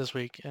 touches this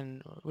week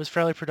and was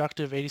fairly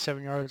productive,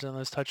 87 yards on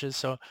those touches.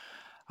 So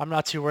I'm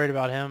not too worried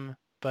about him.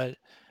 But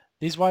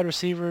these wide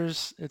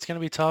receivers, it's going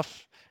to be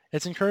tough.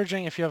 It's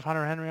encouraging if you have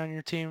Hunter Henry on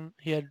your team.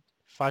 He had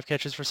 5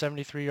 catches for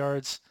 73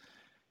 yards.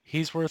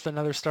 He's worth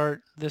another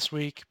start this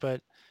week.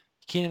 But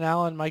Keenan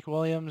Allen, Mike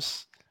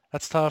Williams,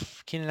 that's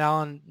tough. Keenan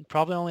Allen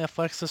probably only a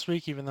flex this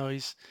week, even though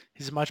he's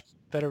a much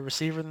better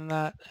receiver than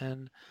that.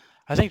 And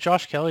I think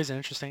Josh Kelly's an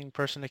interesting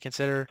person to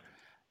consider.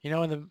 In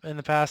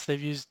the past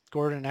they've used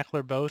Gordon and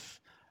Eckler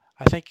both.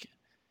 I think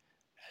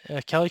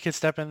Kelly could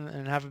step in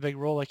and have a big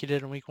role like he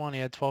did in week one. He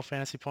had 12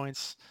 fantasy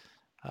points,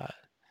 uh,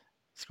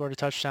 scored a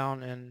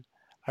touchdown, and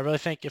I really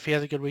think if he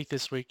has a good week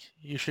this week,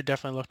 you should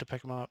definitely look to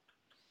pick him up.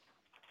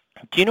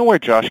 Do you know where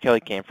Josh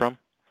Kelly came from?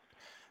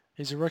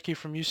 He's a rookie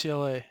from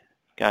UCLA.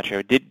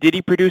 Gotcha. Did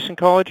he produce in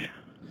college?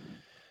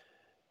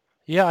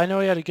 Yeah, I know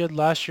he had a good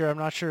last year. I'm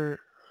not sure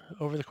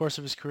over the course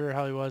of his career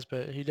how he was,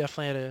 but he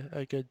definitely had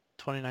a good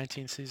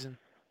 2019 season.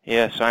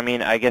 Yeah, so I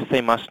mean, I guess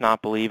they must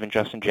not believe in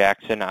Justin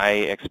Jackson. I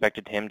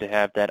expected him to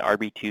have that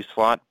RB2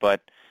 slot, but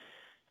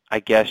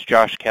I guess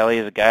Josh Kelly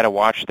is a guy to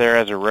watch there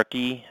as a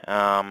rookie.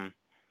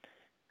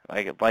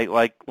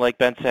 Like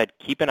Ben said,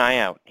 keep an eye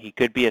out. He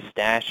could be a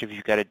stash if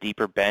you've got a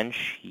deeper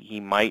bench. He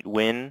might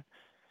win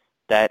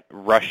that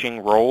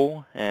rushing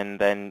role and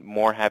then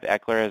more have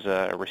Eckler as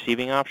a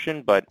receiving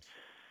option, but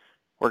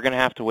we're going to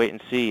have to wait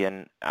and see.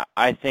 And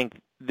I think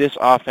this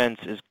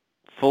offense is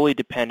fully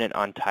dependent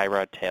on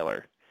Tyrod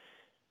Taylor.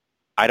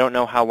 I don't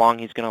know how long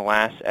he's going to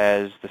last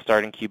as the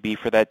starting QB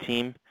for that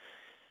team,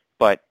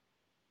 but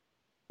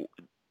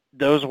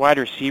those wide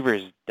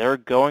receivers, they're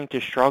going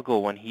to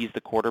struggle when he's the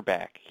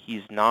quarterback.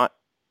 He's not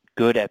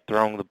good at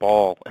throwing the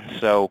ball. And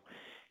so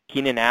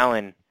Keenan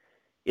Allen,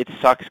 it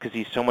sucks because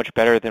he's so much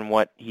better than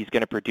what he's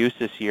going to produce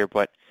this year,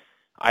 but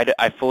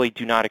I fully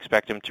do not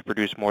expect him to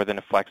produce more than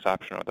a flex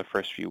option over the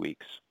first few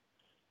weeks.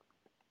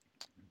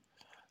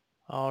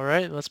 All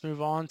right, let's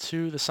move on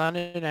to the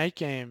Sunday night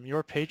game.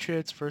 Your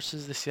Patriots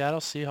versus the Seattle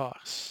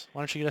Seahawks.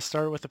 Why don't you get us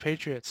started with the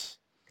Patriots?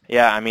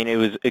 Yeah, I mean, it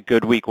was a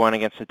good week one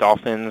against the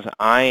Dolphins.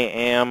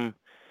 I'm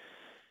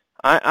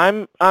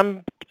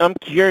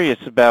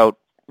curious about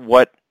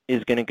what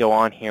is going to go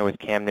on here with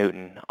Cam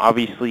Newton.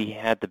 Obviously, he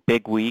had the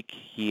big week.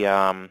 He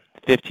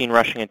 15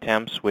 rushing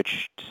attempts,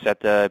 which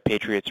set the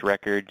Patriots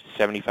record,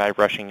 75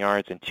 rushing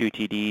yards and 2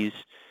 TDs.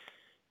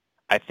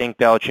 I think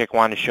Belichick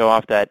wanted to show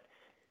off that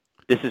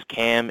this is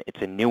Cam.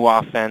 It's a new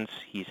offense.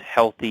 He's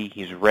healthy.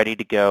 He's ready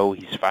to go.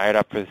 He's fired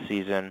up for the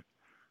season.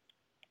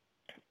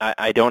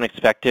 I don't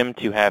expect him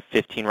to have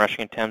 15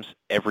 rushing attempts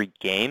every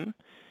game.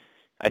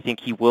 I think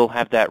he will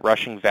have that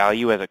rushing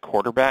value as a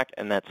quarterback,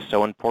 and that's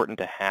so important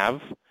to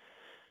have.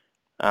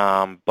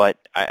 But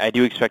I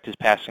do expect his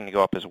passing to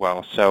go up as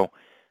well. So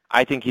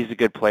I think he's a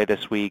good play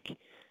this week.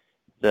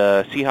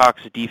 The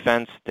Seahawks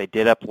defense, they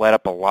let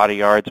up a lot of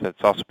yards, but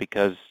it's also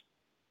because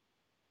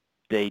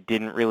they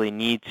didn't really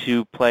need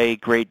to play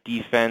great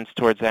defense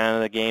towards the end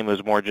of the game. It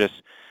was more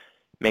just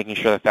making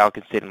sure the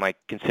Falcons didn't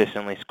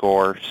consistently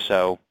score.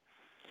 So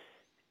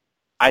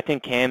I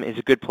think Cam is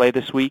a good play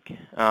this week,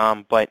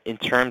 but in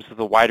terms of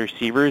the wide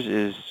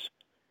receivers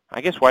I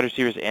guess wide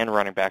receivers and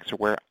running backs are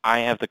where I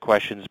have the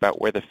questions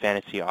about where the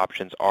fantasy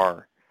options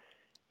are.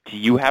 Do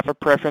you have a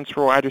preference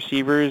for wide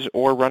receivers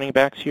or running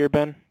backs here,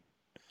 Ben?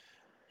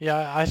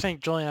 Yeah, I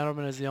think Julian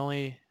Edelman is the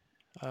only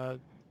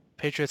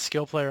Patriots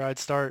skill player I'd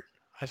start.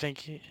 I think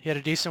he had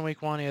a decent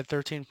week one. He had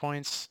 13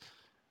 points,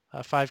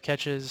 5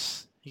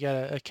 catches. He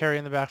got a carry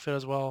in the backfield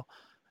as well.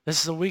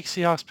 This is a weak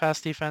Seahawks pass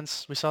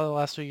defense. We saw that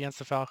last week against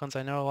the Falcons.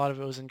 I know a lot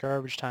of it was in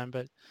garbage time,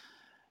 but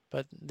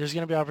there's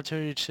going to be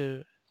opportunity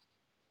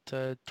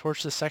to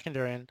torch the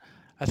secondary, and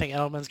I think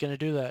Edelman's going to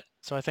do that.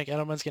 So I think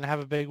Edelman's going to have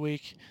a big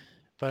week.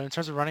 But in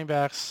terms of running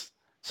backs,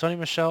 Sony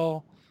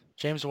Michel,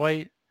 James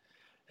White,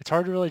 it's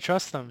hard to really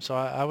trust them. So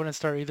I wouldn't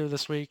start either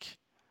this week.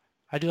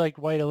 I do like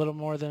White a little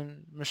more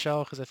than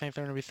Michelle because I think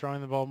they're going to be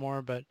throwing the ball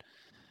more. But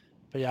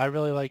yeah, I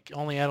really like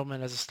only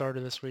Edelman as a starter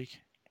this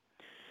week.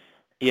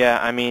 Yeah,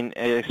 I mean,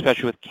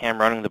 especially with Cam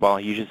running the ball,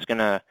 he's just going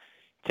to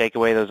take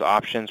away those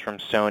options from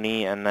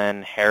Sony and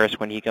then Harris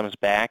when he comes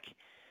back.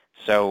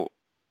 So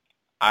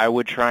I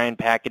would try and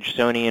package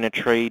Sony in a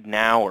trade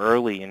now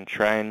early and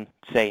try and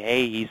say,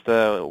 hey, he's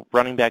the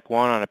running back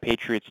one on a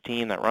Patriots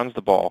team that runs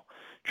the ball.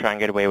 Try and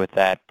get away with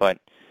that. But,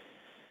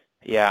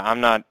 yeah,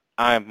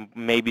 I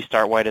maybe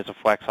start White as a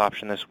flex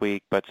option this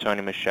week, but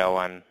Sony Michel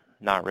I'm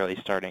not really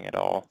starting at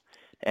all.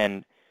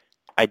 And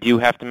I do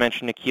have to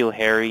mention N'Keal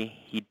Harry.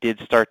 He did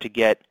start to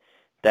get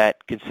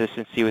that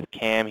consistency with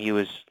Cam. He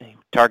was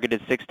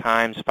targeted 6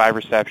 times, 5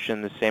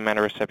 receptions, the same amount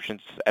of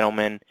receptions as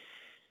Edelman.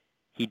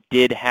 He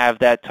did have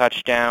that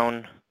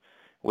touchdown,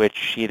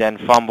 which he then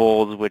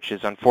fumbled, which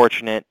is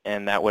unfortunate,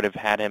 and that would have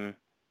had him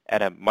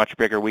at a much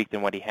bigger week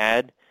than what he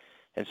had.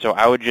 And so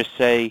I would just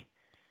say,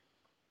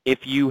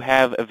 if you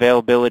have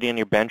availability on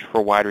your bench for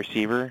a wide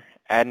receiver,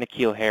 add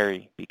N'Keal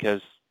Harry,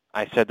 because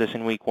I said this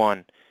in week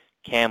 1,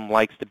 Cam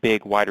likes the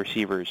big wide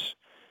receivers.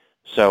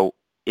 So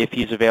if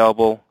he's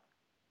available,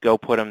 go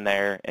put him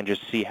there and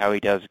just see how he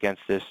does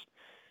against this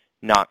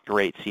not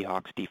great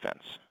Seahawks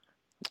defense.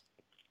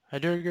 I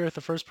do agree with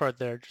the first part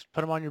there. Just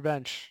put him on your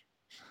bench,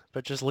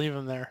 but just leave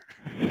him there.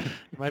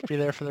 He might be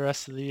there for the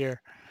rest of the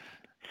year.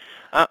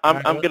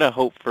 I'm gonna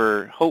hope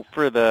for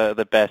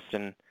the best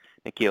in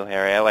N'Keal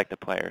Harry. I like the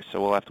player, so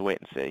we'll have to wait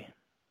and see.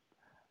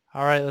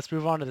 All right, let's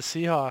move on to the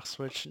Seahawks,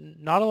 which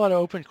not a lot of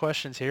open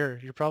questions here.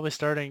 You're probably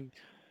starting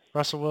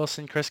Russell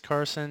Wilson, Chris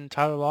Carson,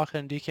 Tyler Lockett,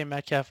 and DK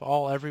Metcalf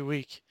all every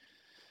week.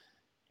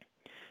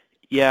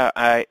 Yeah,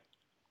 I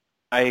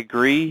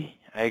agree.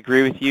 I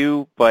agree with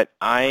you, but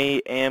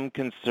I am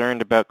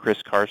concerned about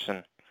Chris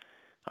Carson.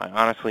 I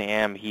honestly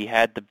am. He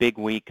had the big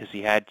week because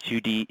he had two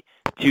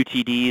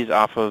TDs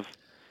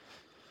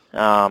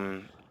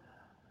um,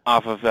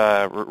 off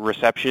of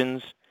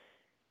receptions.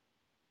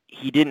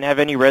 He didn't have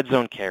any red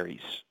zone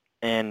carries,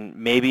 and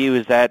maybe it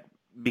was that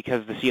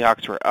because the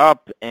Seahawks were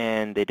up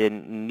and they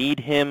didn't need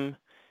him.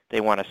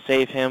 They want to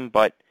save him,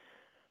 but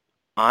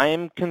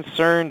I'm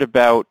concerned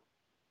about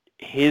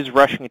his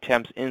rushing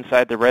attempts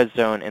inside the red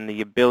zone and the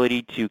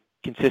ability to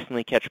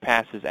consistently catch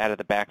passes out of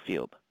the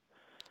backfield.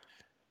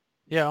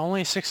 Yeah,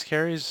 only 6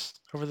 carries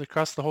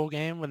across the whole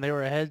game when they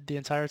were ahead the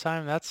entire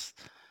time. That's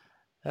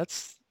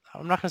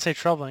I'm not gonna say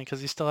troubling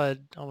because he still had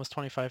almost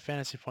 25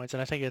 fantasy points,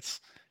 and I think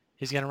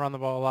he's gonna run the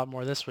ball a lot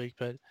more this week.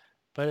 But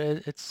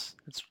it's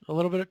a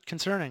little bit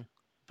concerning.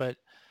 But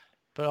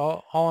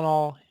all in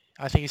all,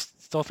 I think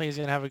still think he's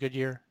gonna have a good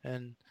year.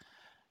 And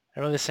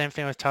really the same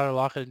thing with Tyler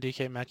Lockett and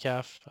DK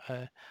Metcalf.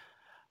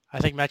 I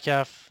think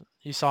Metcalf,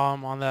 you saw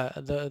him on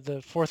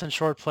the fourth and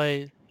short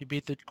play. He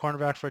beat the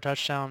cornerback for a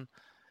touchdown.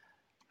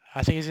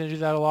 I think he's going to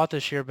do that a lot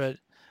this year, but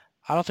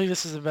I don't think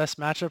this is the best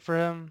matchup for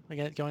him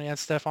going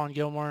against Stephon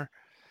Gilmore.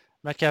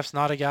 Metcalf's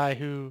not a guy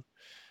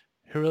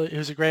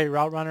who's a great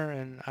route runner,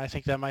 and I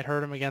think that might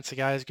hurt him against a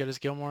guy as good as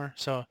Gilmore.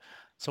 So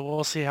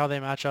we'll see how they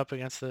match up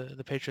against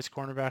the Patriots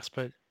cornerbacks,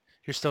 but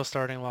you're still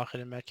starting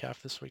Lockett and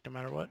Metcalf this week no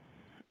matter what.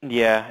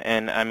 Yeah,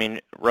 and I mean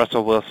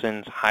Russell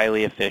Wilson's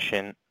highly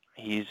efficient.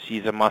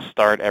 He's a must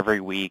start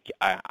every week.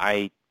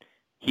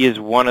 He is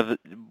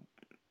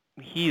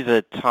he's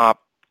a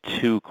top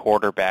 2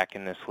 quarterback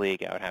in this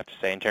league, I would have to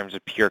say, in terms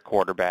of pure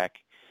quarterback.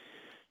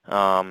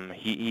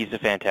 He's a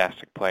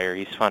fantastic player.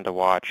 He's fun to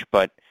watch.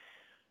 But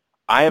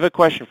I have a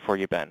question for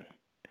you, Ben.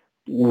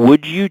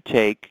 Would you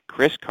take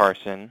Chris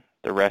Carson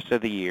the rest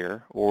of the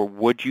year, or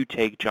would you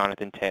take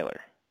Jonathan Taylor?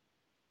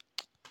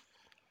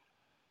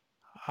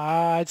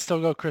 I'd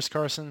still go Chris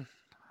Carson.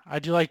 I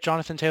do like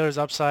Jonathan Taylor's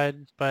upside,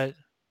 but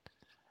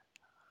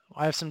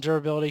I have some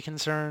durability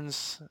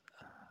concerns.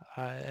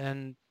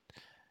 And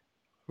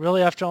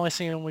really, after only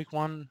seeing him in week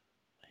 1,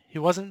 he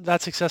wasn't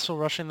that successful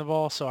rushing the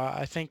ball. So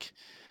I think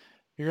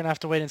you're going to have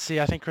to wait and see.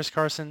 I think Chris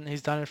Carson,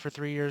 he's done it for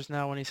 3 years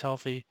now when he's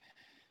healthy.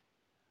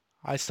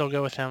 I still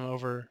go with him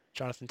over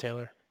Jonathan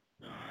Taylor.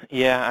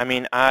 Yeah, I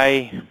mean,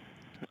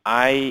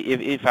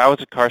 if I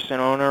was a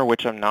Carson owner,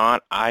 which I'm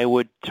not, I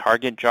would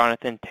target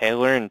Jonathan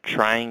Taylor and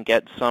try and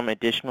get some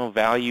additional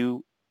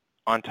value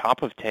on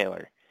top of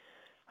Taylor.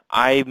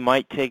 I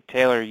might take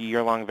Taylor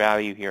year-long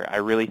value here. I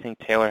really think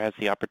Taylor has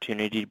the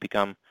opportunity to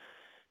become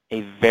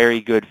a very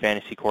good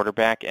fantasy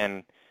quarterback,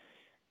 and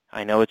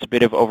I know it's a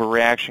bit of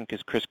overreaction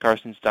because Chris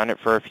Carson's done it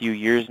for a few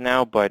years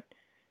now, but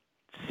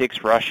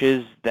 6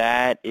 rushes,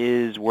 that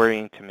is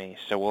worrying to me.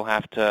 So we'll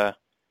have to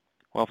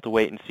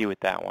wait and see with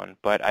that one.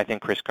 But I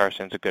think Chris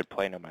Carson's a good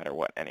play no matter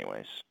what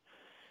anyways.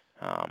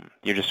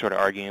 You're just sort of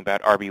arguing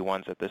about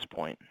RB1s at this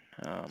point.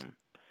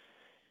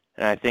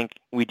 And I think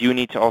we do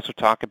need to also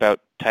talk about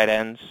tight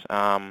ends.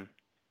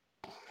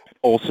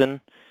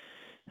 Olsen,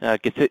 how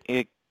do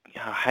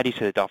you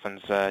say the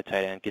Dolphins tight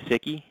end?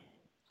 Gesicki.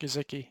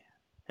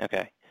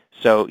 Okay.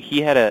 So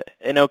he had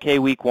an okay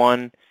week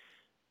 1.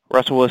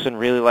 Russell Wilson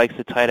really likes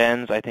the tight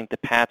ends. I think the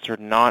Pats are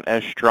not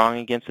as strong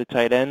against the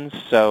tight ends,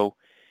 so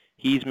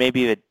he's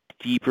maybe a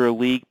deeper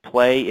league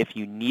play if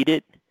you need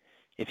it.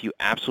 if you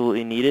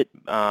absolutely need it,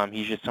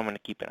 he's just someone to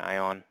keep an eye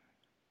on.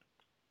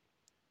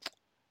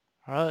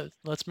 All right,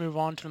 let's move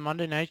on to the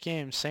Monday night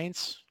game,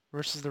 Saints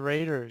versus the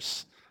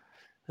Raiders.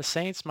 The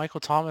Saints,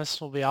 Michael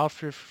Thomas will be out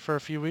for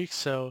a few weeks,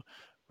 so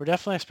we're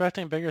definitely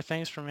expecting bigger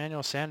things from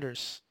Emmanuel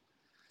Sanders.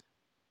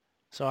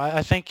 So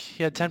I think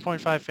he had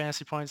 10.5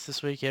 fantasy points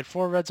this week. He had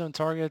 4 red zone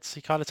targets.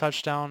 He caught a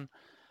touchdown.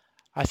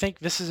 I think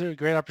this is a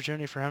great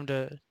opportunity for him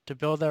to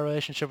build that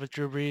relationship with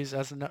Drew Brees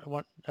as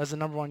the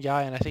number one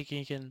guy, and I think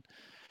he can,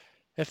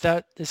 if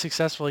that is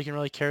successful, he can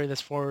really carry this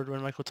forward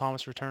when Michael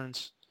Thomas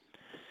returns.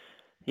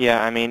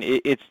 Yeah, I mean,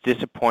 it's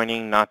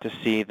disappointing not to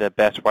see the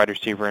best wide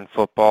receiver in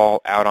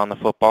football out on the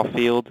football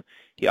field.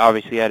 He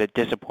obviously had a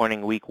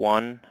disappointing week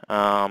 1,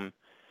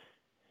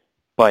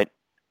 but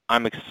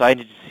I'm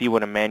excited to see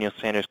what Emmanuel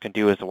Sanders can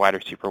do as a wide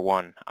receiver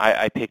 1.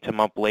 I picked him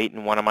up late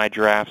in one of my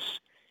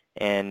drafts,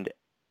 and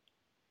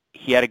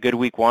he had a good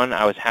week 1.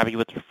 I was happy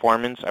with the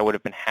performance. I would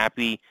have been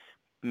happy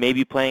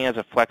maybe playing as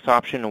a flex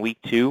option in week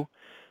 2,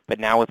 but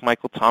now with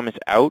Michael Thomas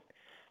out,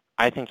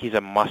 I think he's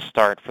a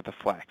must-start for the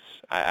flex.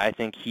 I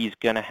think he's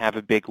going to have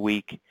a big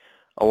week,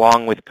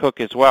 along with Cook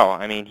as well.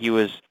 I mean, he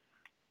was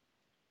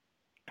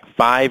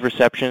 5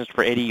 receptions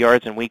for 80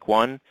 yards in week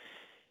 1.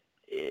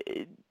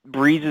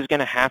 Breeze is going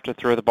to have to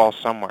throw the ball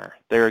somewhere.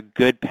 They're a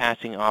good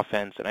passing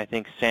offense, and I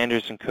think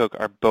Sanders and Cook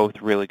are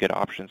both really good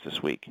options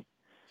this week.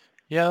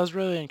 Yeah, it was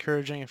really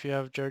encouraging if you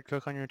have Jared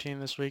Cook on your team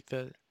this week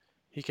that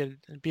he could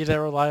be that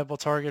reliable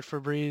target for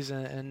Breeze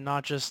and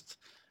not just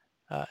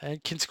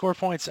and can score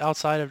points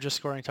outside of just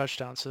scoring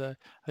touchdowns. So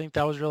I think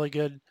that was really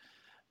good.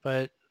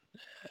 But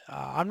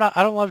I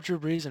don't love Drew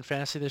Brees in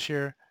fantasy this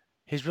year.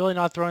 He's really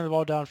not throwing the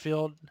ball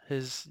downfield.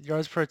 His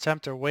yards per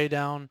attempt are way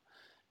down,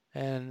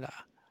 and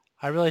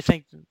I really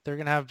think they're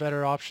going to have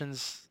better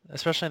options,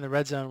 especially in the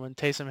red zone when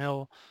Taysom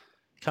Hill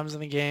comes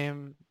in the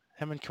game.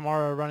 Him and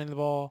Kamara are running the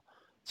ball.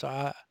 So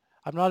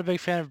I'm not a big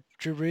fan of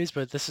Drew Brees,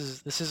 but this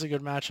is a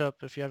good matchup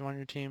if you have him on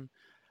your team.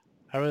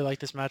 I really like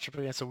this matchup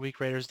against a weak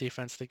Raiders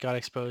defense that got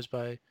exposed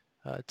by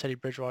Teddy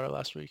Bridgewater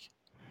last week.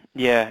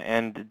 Yeah,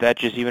 and that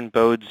just even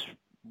bodes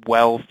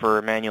well for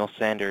Emmanuel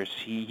Sanders.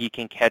 He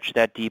can catch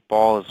that deep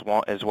ball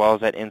as well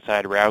as that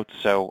inside route,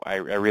 so I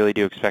really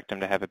do expect him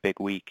to have a big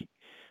week.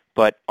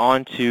 But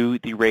on to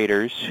the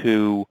Raiders,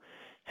 who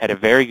had a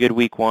very good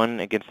week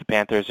 1 against the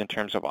Panthers in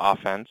terms of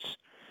offense.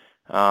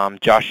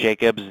 Josh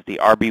Jacobs is the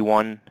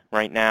RB1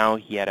 right now.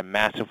 He had a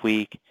massive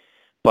week,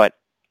 but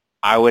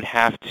I would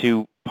have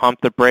to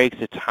pump the brakes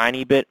a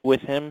tiny bit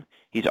with him.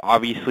 He's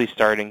obviously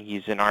starting.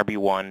 He's an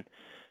RB1,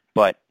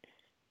 but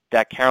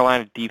that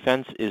Carolina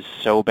defense is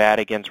so bad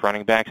against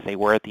running backs. They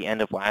were at the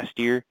end of last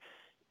year.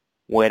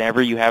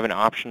 Whenever you have an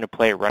option to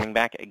play a running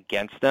back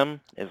against them,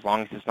 as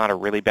long as it's not a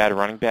really bad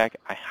running back,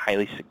 I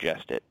highly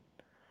suggest it.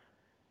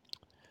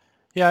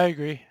 Yeah, I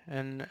agree.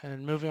 And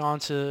moving on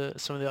to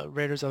some of the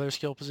Raiders' other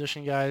skill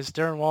position guys,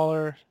 Darren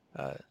Waller,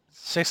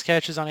 6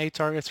 catches on 8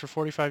 targets for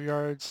 45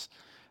 yards.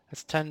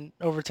 That's 10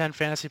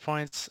 fantasy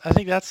points. I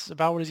think that's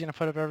about what he's going to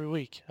put up every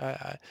week.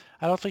 I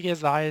don't think he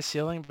has the highest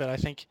ceiling, but I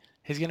think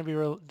he's going to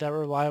be that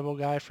reliable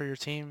guy for your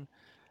team.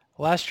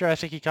 Last year, I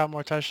think he caught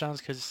more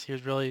touchdowns because he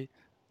was really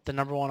the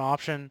number one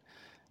option.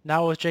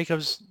 Now with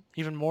Jacobs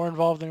even more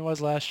involved than he was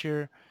last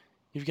year,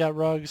 you've got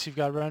Ruggs, you've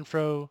got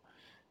Renfro,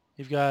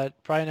 you've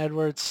got Bryan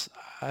Edwards.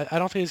 I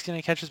don't think he's going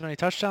to catch as many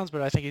touchdowns,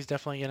 but I think he's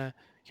definitely going to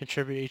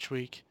contribute each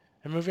week.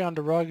 And moving on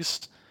to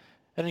Ruggs,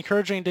 an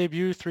encouraging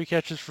debut, 3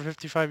 catches for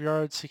 55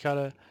 yards. He caught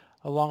a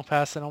long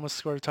pass and almost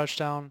scored a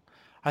touchdown.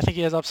 I think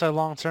he has upside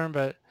long term,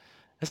 but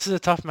this is a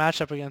tough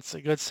matchup against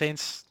a good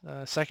Saints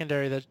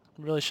secondary that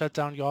really shut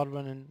down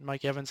Godwin and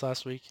Mike Evans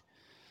last week.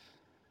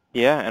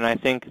 Yeah, and I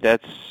think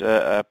that's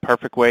a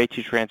perfect way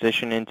to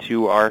transition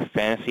into our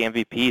fantasy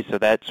MVP. So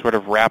that sort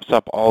of wraps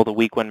up all the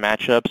week 1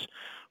 matchups.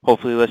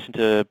 Hopefully listen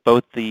to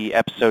both the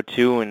episode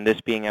 2 and this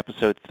being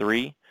episode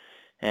 3.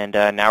 And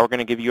now we're going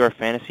to give you our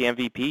fantasy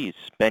MVPs.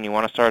 Ben, you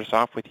want to start us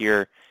off with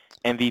your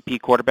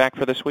MVP quarterback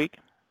for this week?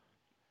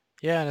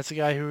 Yeah, and it's a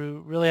guy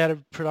who really had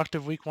a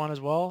productive week 1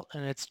 as well,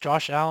 and it's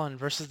Josh Allen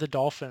versus the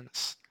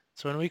Dolphins.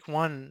 So in week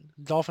 1,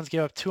 the Dolphins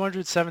gave up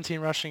 217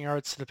 rushing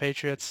yards to the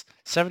Patriots.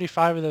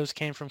 75 of those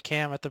came from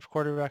Cam at the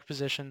quarterback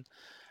position.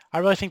 I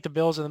really think the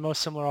Bills are the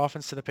most similar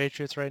offense to the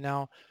Patriots right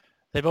now.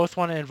 They both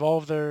want to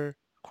involve their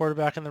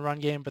quarterback in the run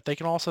game, but they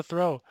can also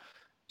throw.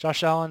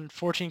 Josh Allen,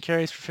 14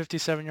 carries for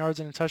 57 yards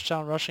and a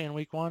touchdown rushing in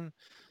week 1.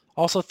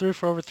 Also threw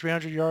for over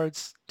 300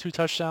 yards, 2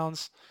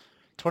 touchdowns,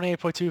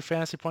 28.2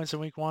 fantasy points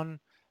in week 1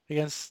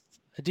 against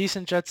a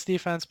decent Jets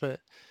defense, but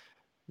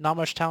not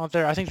much talent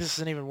there. I think this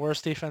is an even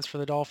worse defense for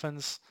the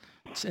Dolphins.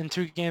 In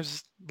 2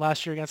 games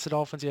last year against the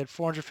Dolphins, he had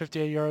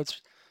 458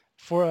 yards,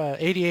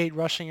 88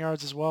 rushing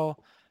yards as well,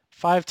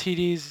 5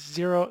 TDs,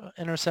 0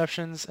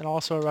 interceptions, and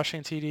also a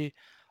rushing TD.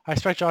 I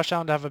expect Josh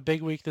Allen to have a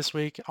big week this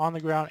week on the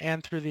ground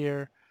and through the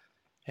air,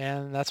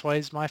 and that's why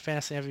he's my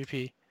fantasy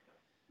MVP.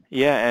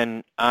 Yeah,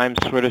 and I'm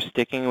sort of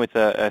sticking with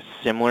a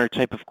similar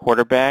type of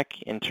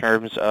quarterback in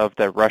terms of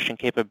the rushing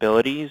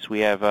capabilities. We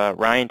have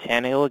Ryan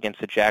Tannehill against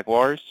the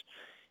Jaguars.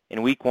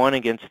 In Week 1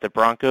 against the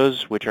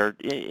Broncos, which are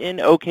in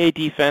okay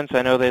defense.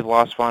 I know they've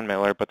lost Von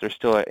Miller, but they're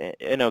still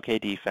an okay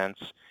defense.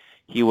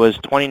 He was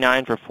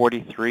 29 for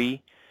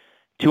 43,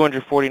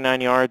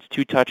 249 yards,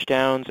 2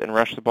 touchdowns, and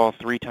rushed the ball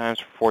 3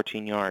 times for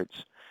 14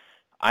 yards.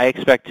 I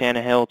expect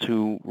Tannehill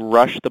to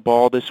rush the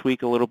ball this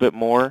week a little bit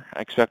more.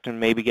 I expect him to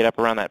maybe get up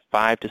around that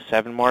 5 to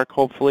 7 mark,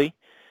 hopefully,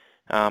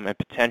 and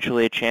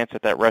potentially a chance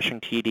at that rushing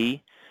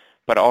TD.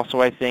 But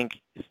also I think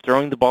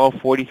throwing the ball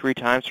 43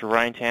 times for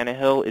Ryan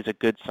Tannehill is a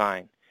good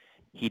sign.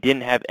 He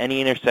didn't have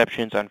any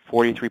interceptions on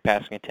 43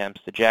 passing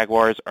attempts. The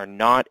Jaguars are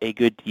not a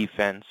good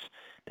defense.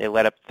 They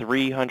let up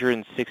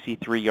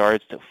 363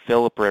 yards to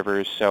Phillip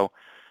Rivers, so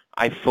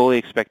I fully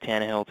expect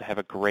Tannehill to have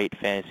a great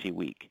fantasy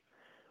week.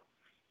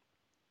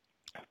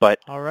 But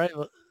All right,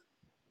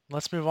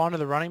 let's move on to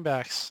the running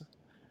backs.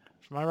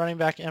 For my running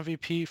back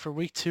MVP for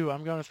Week 2,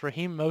 I'm going with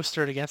Raheem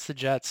Mostert against the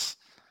Jets.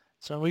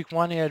 So in Week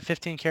 1, he had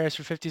 15 carries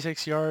for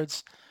 56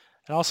 yards,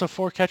 and also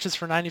 4 catches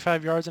for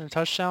 95 yards and a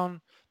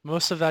touchdown.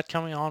 Most of that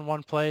coming on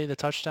one play, the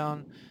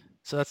touchdown.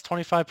 So that's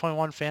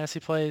 25.1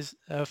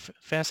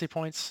 fantasy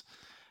points.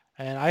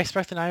 And I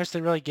expect the Niners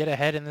to really get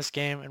ahead in this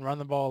game and run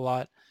the ball a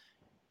lot.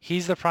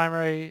 He's the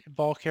primary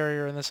ball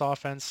carrier in this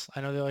offense.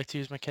 I know they like to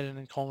use McKinnon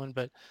and Coleman,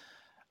 but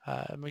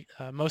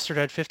Mostert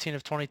had 15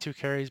 of 22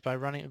 carries by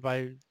running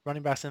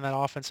backs in that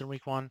offense in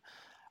Week 1.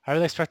 I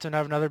really expect him to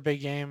have another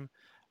big game.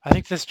 I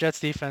think this Jets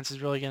defense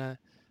is really going to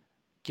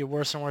get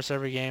worse and worse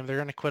every game. They're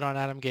going to quit on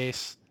Adam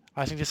Gase.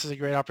 I think this is a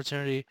great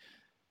opportunity,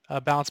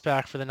 bounce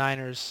back for the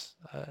Niners.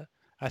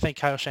 I think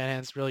Kyle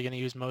Shanahan's really going to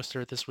use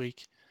Mostert this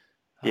week.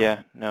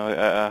 yeah, no,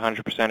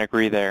 100%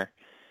 agree there.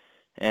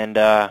 And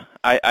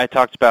I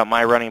talked about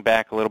my running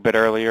back a little bit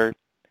earlier,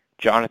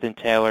 Jonathan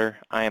Taylor.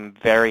 I am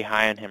very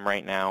high on him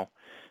right now.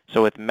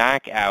 So with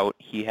Mack out,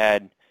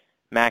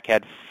 Mack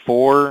had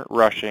 4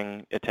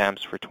 rushing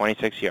attempts for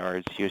 26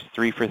 yards. He was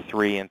 3 for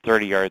 3 and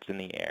 30 yards in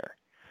the air.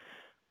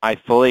 I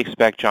fully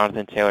expect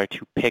Jonathan Taylor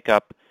to pick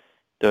up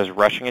those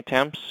rushing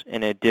attempts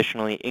and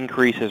additionally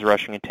increase his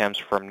rushing attempts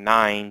from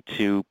 9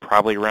 to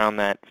probably around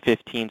that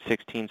 15,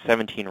 16,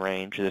 17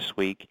 range this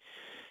week,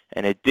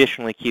 and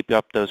additionally keep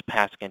up those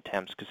passing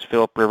attempts because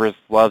Phillip Rivers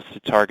loves to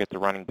target the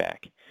running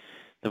back.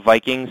 The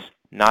Vikings,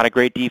 not a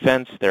great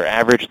defense. They're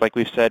average, like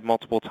we've said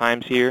multiple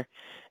times here.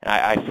 And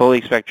I fully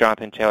expect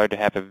Jonathan Taylor to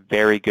have a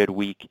very good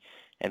week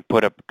and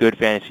put up good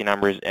fantasy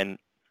numbers and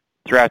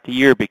throughout the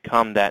year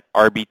become that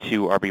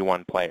RB2,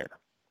 RB1 player.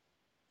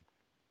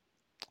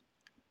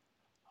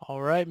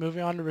 All right,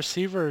 moving on to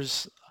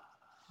receivers.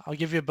 I'll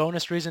give you a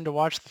bonus reason to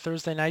watch the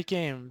Thursday night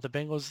game, the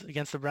Bengals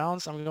against the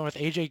Browns. I'm going with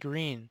A.J.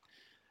 Green.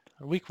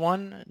 Week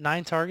 1,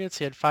 9 targets.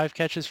 He had 5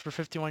 catches for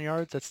 51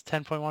 yards. That's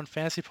 10.1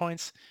 fantasy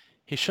points.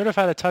 He should have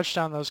had a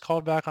touchdown that was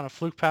called back on a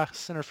fluke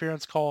pass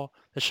interference call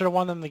that should have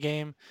won them the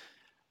game.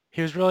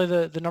 He was really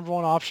the number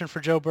one option for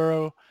Joe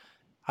Burrow.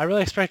 I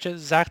really expect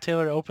Zach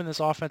Taylor to open this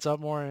offense up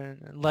more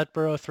and let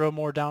Burrow throw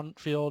more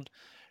downfield,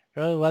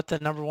 really let the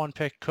number 1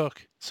 pick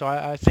cook. So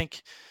I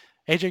think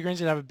A.J. Green's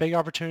going to have a big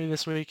opportunity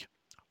this week.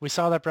 We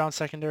saw that Brown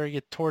secondary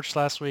get torched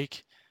last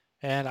week,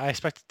 and I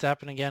expect it to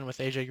happen again with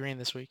A.J. Green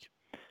this week.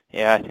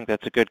 Yeah, I think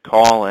that's a good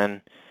call.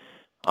 And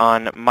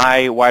on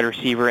my wide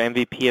receiver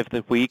MVP of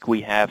the week,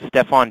 we have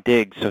Stephon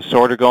Diggs. So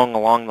sort of going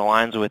along the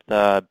lines with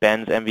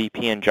Ben's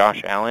MVP and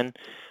Josh Allen,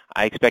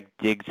 I expect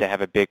Diggs to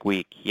have a big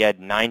week. He had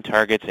 9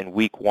 targets in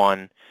Week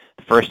 1.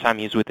 The first time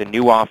he was with a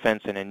new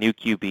offense and a new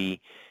QB.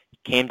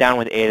 Came down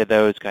with 8 of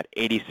those, got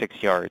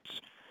 86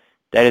 yards.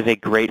 That is a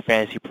great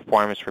fantasy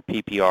performance for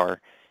PPR.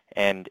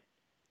 And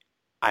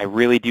I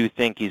really do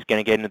think he's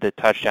going to get into the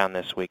touchdown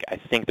this week. I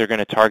think they're going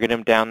to target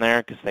him down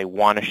there because they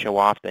want to show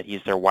off that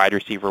he's their wide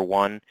receiver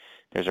 1.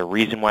 There's a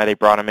reason why they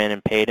brought him in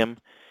and paid him.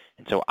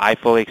 And so I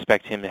fully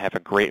expect him to have a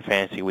great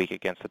fantasy week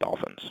against the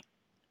Dolphins.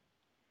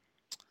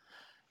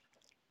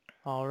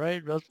 All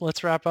right,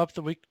 let's wrap up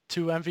the Week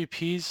 2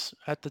 MVPs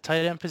at the tight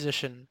end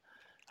position.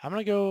 I'm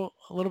going to go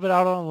a little bit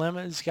out on a limb.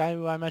 This guy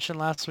who I mentioned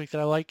last week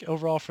that I like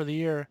overall for the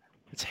year.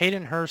 It's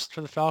Hayden Hurst for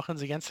the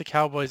Falcons against the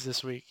Cowboys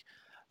this week.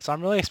 So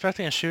I'm really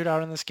expecting a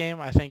shootout in this game.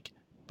 I think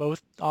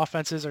both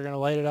offenses are going to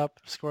light it up,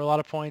 score a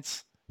lot of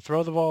points,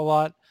 throw the ball a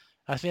lot.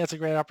 I think that's a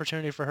great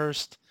opportunity for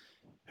Hurst,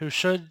 who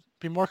should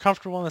be more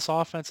comfortable in this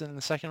offense in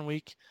the second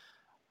week.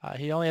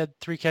 He only had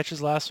 3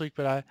 catches last week,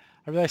 but I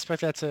really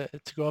expect that to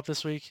go up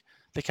this week.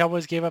 The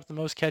Cowboys gave up the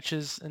most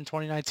catches in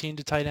 2019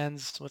 to tight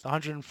ends with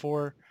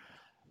 104.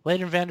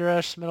 Leighton Vander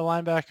Esch, middle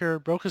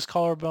linebacker, broke his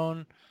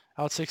collarbone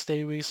out 6 to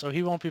 8 weeks, so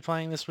he won't be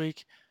playing this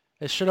week.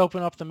 It should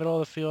open up the middle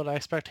of the field. I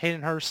expect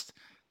Hayden Hurst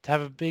to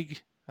have a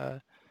big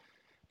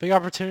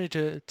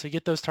opportunity to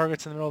get those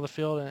targets in the middle of the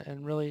field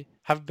and really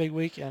have a big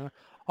week. And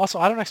also,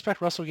 I don't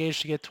expect Russell Gage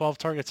to get 12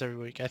 targets every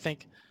week. I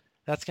think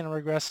that's going to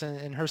regress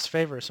in Hurst's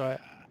favor. So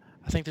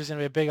I think there's going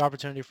to be a big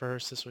opportunity for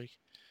Hurst this week.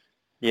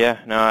 Yeah,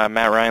 no,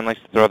 Matt Ryan likes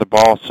to throw the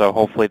ball, so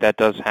hopefully that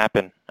does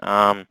happen.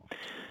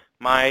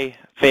 My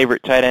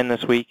favorite tight end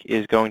this week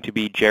is going to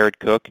be Jared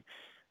Cook.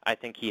 I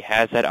think he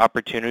has that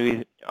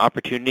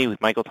opportunity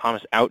with Michael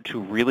Thomas out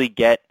to really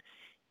get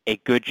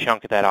a good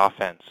chunk of that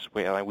offense.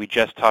 We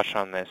just touched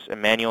on this.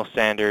 Emmanuel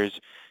Sanders,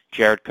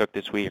 Jared Cook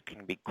this week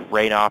can be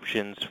great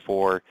options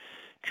for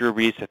Drew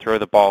Brees to throw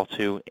the ball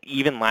to.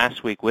 Even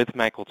last week with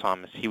Michael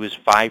Thomas, he was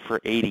 5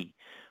 for 80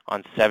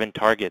 on 7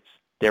 targets.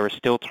 They were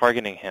still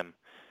targeting him.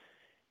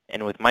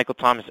 And with Michael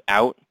Thomas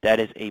out, that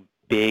is a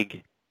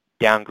big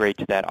downgrade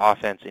to that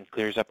offense and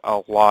clears up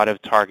a lot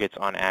of targets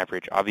on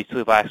average.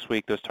 Obviously, last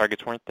week those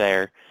targets weren't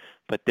there,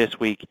 but this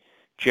week,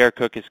 Jared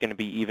Cook is going to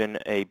be even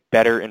a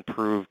better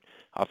improved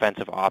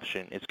offensive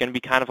option. It's going to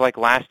be kind of like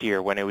last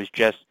year when it was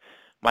just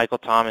Michael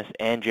Thomas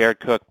and Jared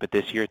Cook, but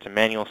this year it's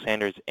Emmanuel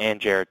Sanders and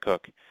Jared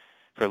Cook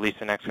for at least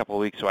the next couple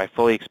of weeks, so I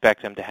fully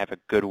expect them to have a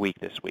good week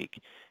this week.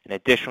 And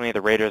additionally,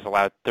 the Raiders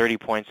allowed 30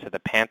 points to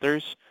the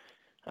Panthers.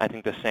 I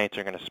think the Saints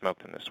are going to smoke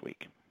them this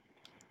week.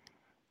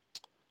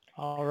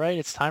 All right,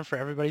 it's time for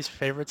everybody's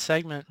favorite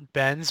segment,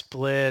 Ben's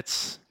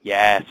Blitz.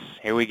 Yes,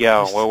 here we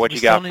go. Well, what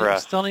you got for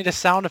us? Still need a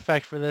sound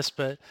effect for this,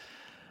 but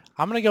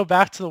I'm going to go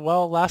back to the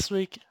well. Last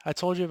week, I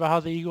told you about how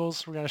the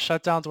Eagles were going to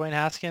shut down Dwayne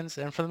Haskins,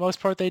 and for the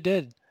most part, they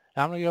did.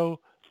 And I'm going to go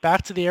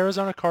back to the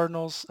Arizona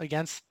Cardinals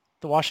against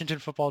the Washington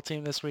football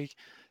team this week.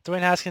 Dwayne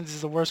Haskins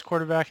is the worst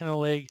quarterback in the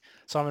league,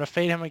 so I'm going to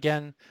fade him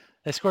again.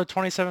 They scored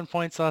 27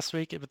 points last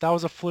week, but that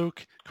was a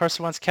fluke.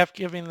 Carson Wentz kept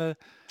giving the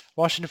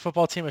Washington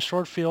football team a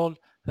short field.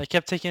 They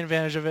kept taking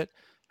advantage of it.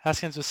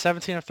 Haskins was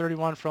 17 of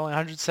 31 for only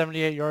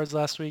 178 yards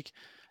last week.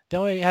 They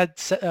only had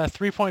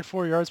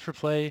 3.4 yards per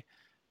play,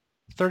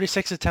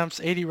 36 attempts,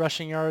 80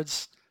 rushing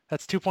yards.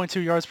 That's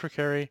 2.2 yards per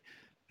carry.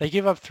 They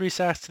gave up 3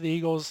 sacks to the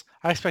Eagles.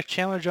 I expect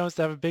Chandler Jones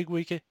to have a big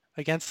week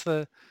against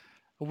the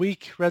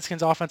weak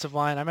Redskins offensive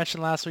line. I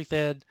mentioned last week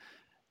they had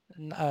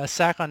a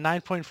sack on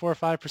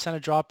 9.45%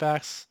 of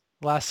dropbacks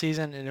last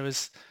season, and it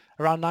was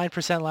around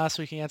 9% last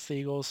week against the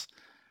Eagles.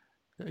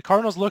 The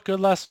Cardinals looked good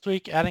last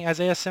week, adding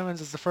Isaiah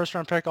Simmons as the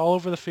first-round pick all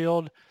over the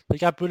field. They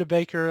got Budda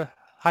Baker,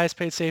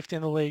 highest-paid safety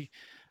in the league.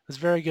 It was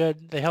very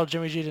good. They held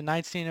Jimmy G to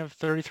 19 of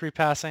 33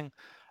 passing.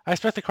 I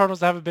expect the Cardinals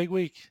to have a big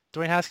week.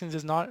 Dwayne Haskins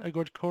is not a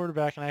good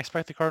quarterback, and I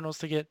expect the Cardinals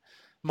to get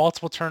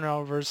multiple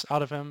turnovers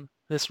out of him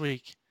this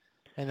week.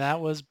 And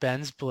that was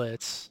Ben's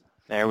Blitz.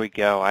 There we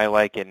go. I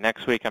like it.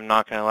 Next week, I'm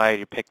not going to lie,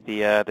 you pick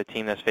the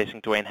team that's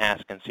facing Dwayne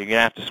Haskins, so you're going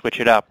to have to switch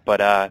it up, but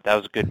that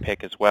was a good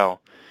pick as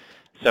well.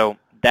 So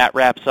that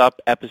wraps up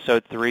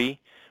episode 3.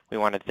 We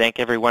want to thank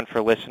everyone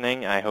for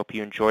listening. I hope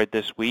you enjoyed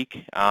this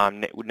week.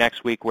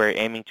 Next week, we're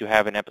aiming to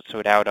have an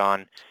episode out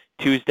on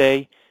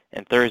Tuesday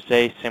and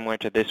Thursday, similar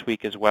to this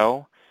week as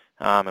well.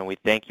 And we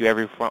thank you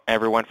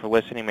everyone for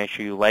listening. Make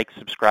sure you like,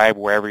 subscribe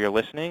wherever you're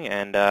listening.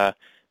 And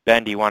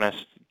Ben, do you want to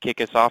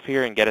kick us off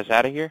here and get us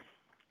out of here?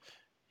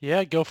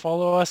 Yeah, go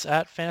follow us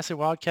at Fantasy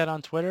Wildcat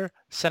on Twitter.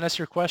 Send us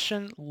your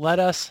question. Let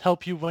us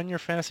help you win your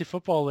fantasy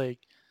football league.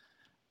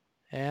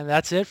 And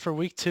that's it for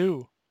week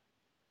 2.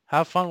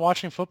 Have fun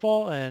watching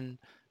football, and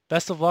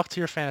best of luck to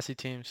your fantasy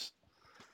teams.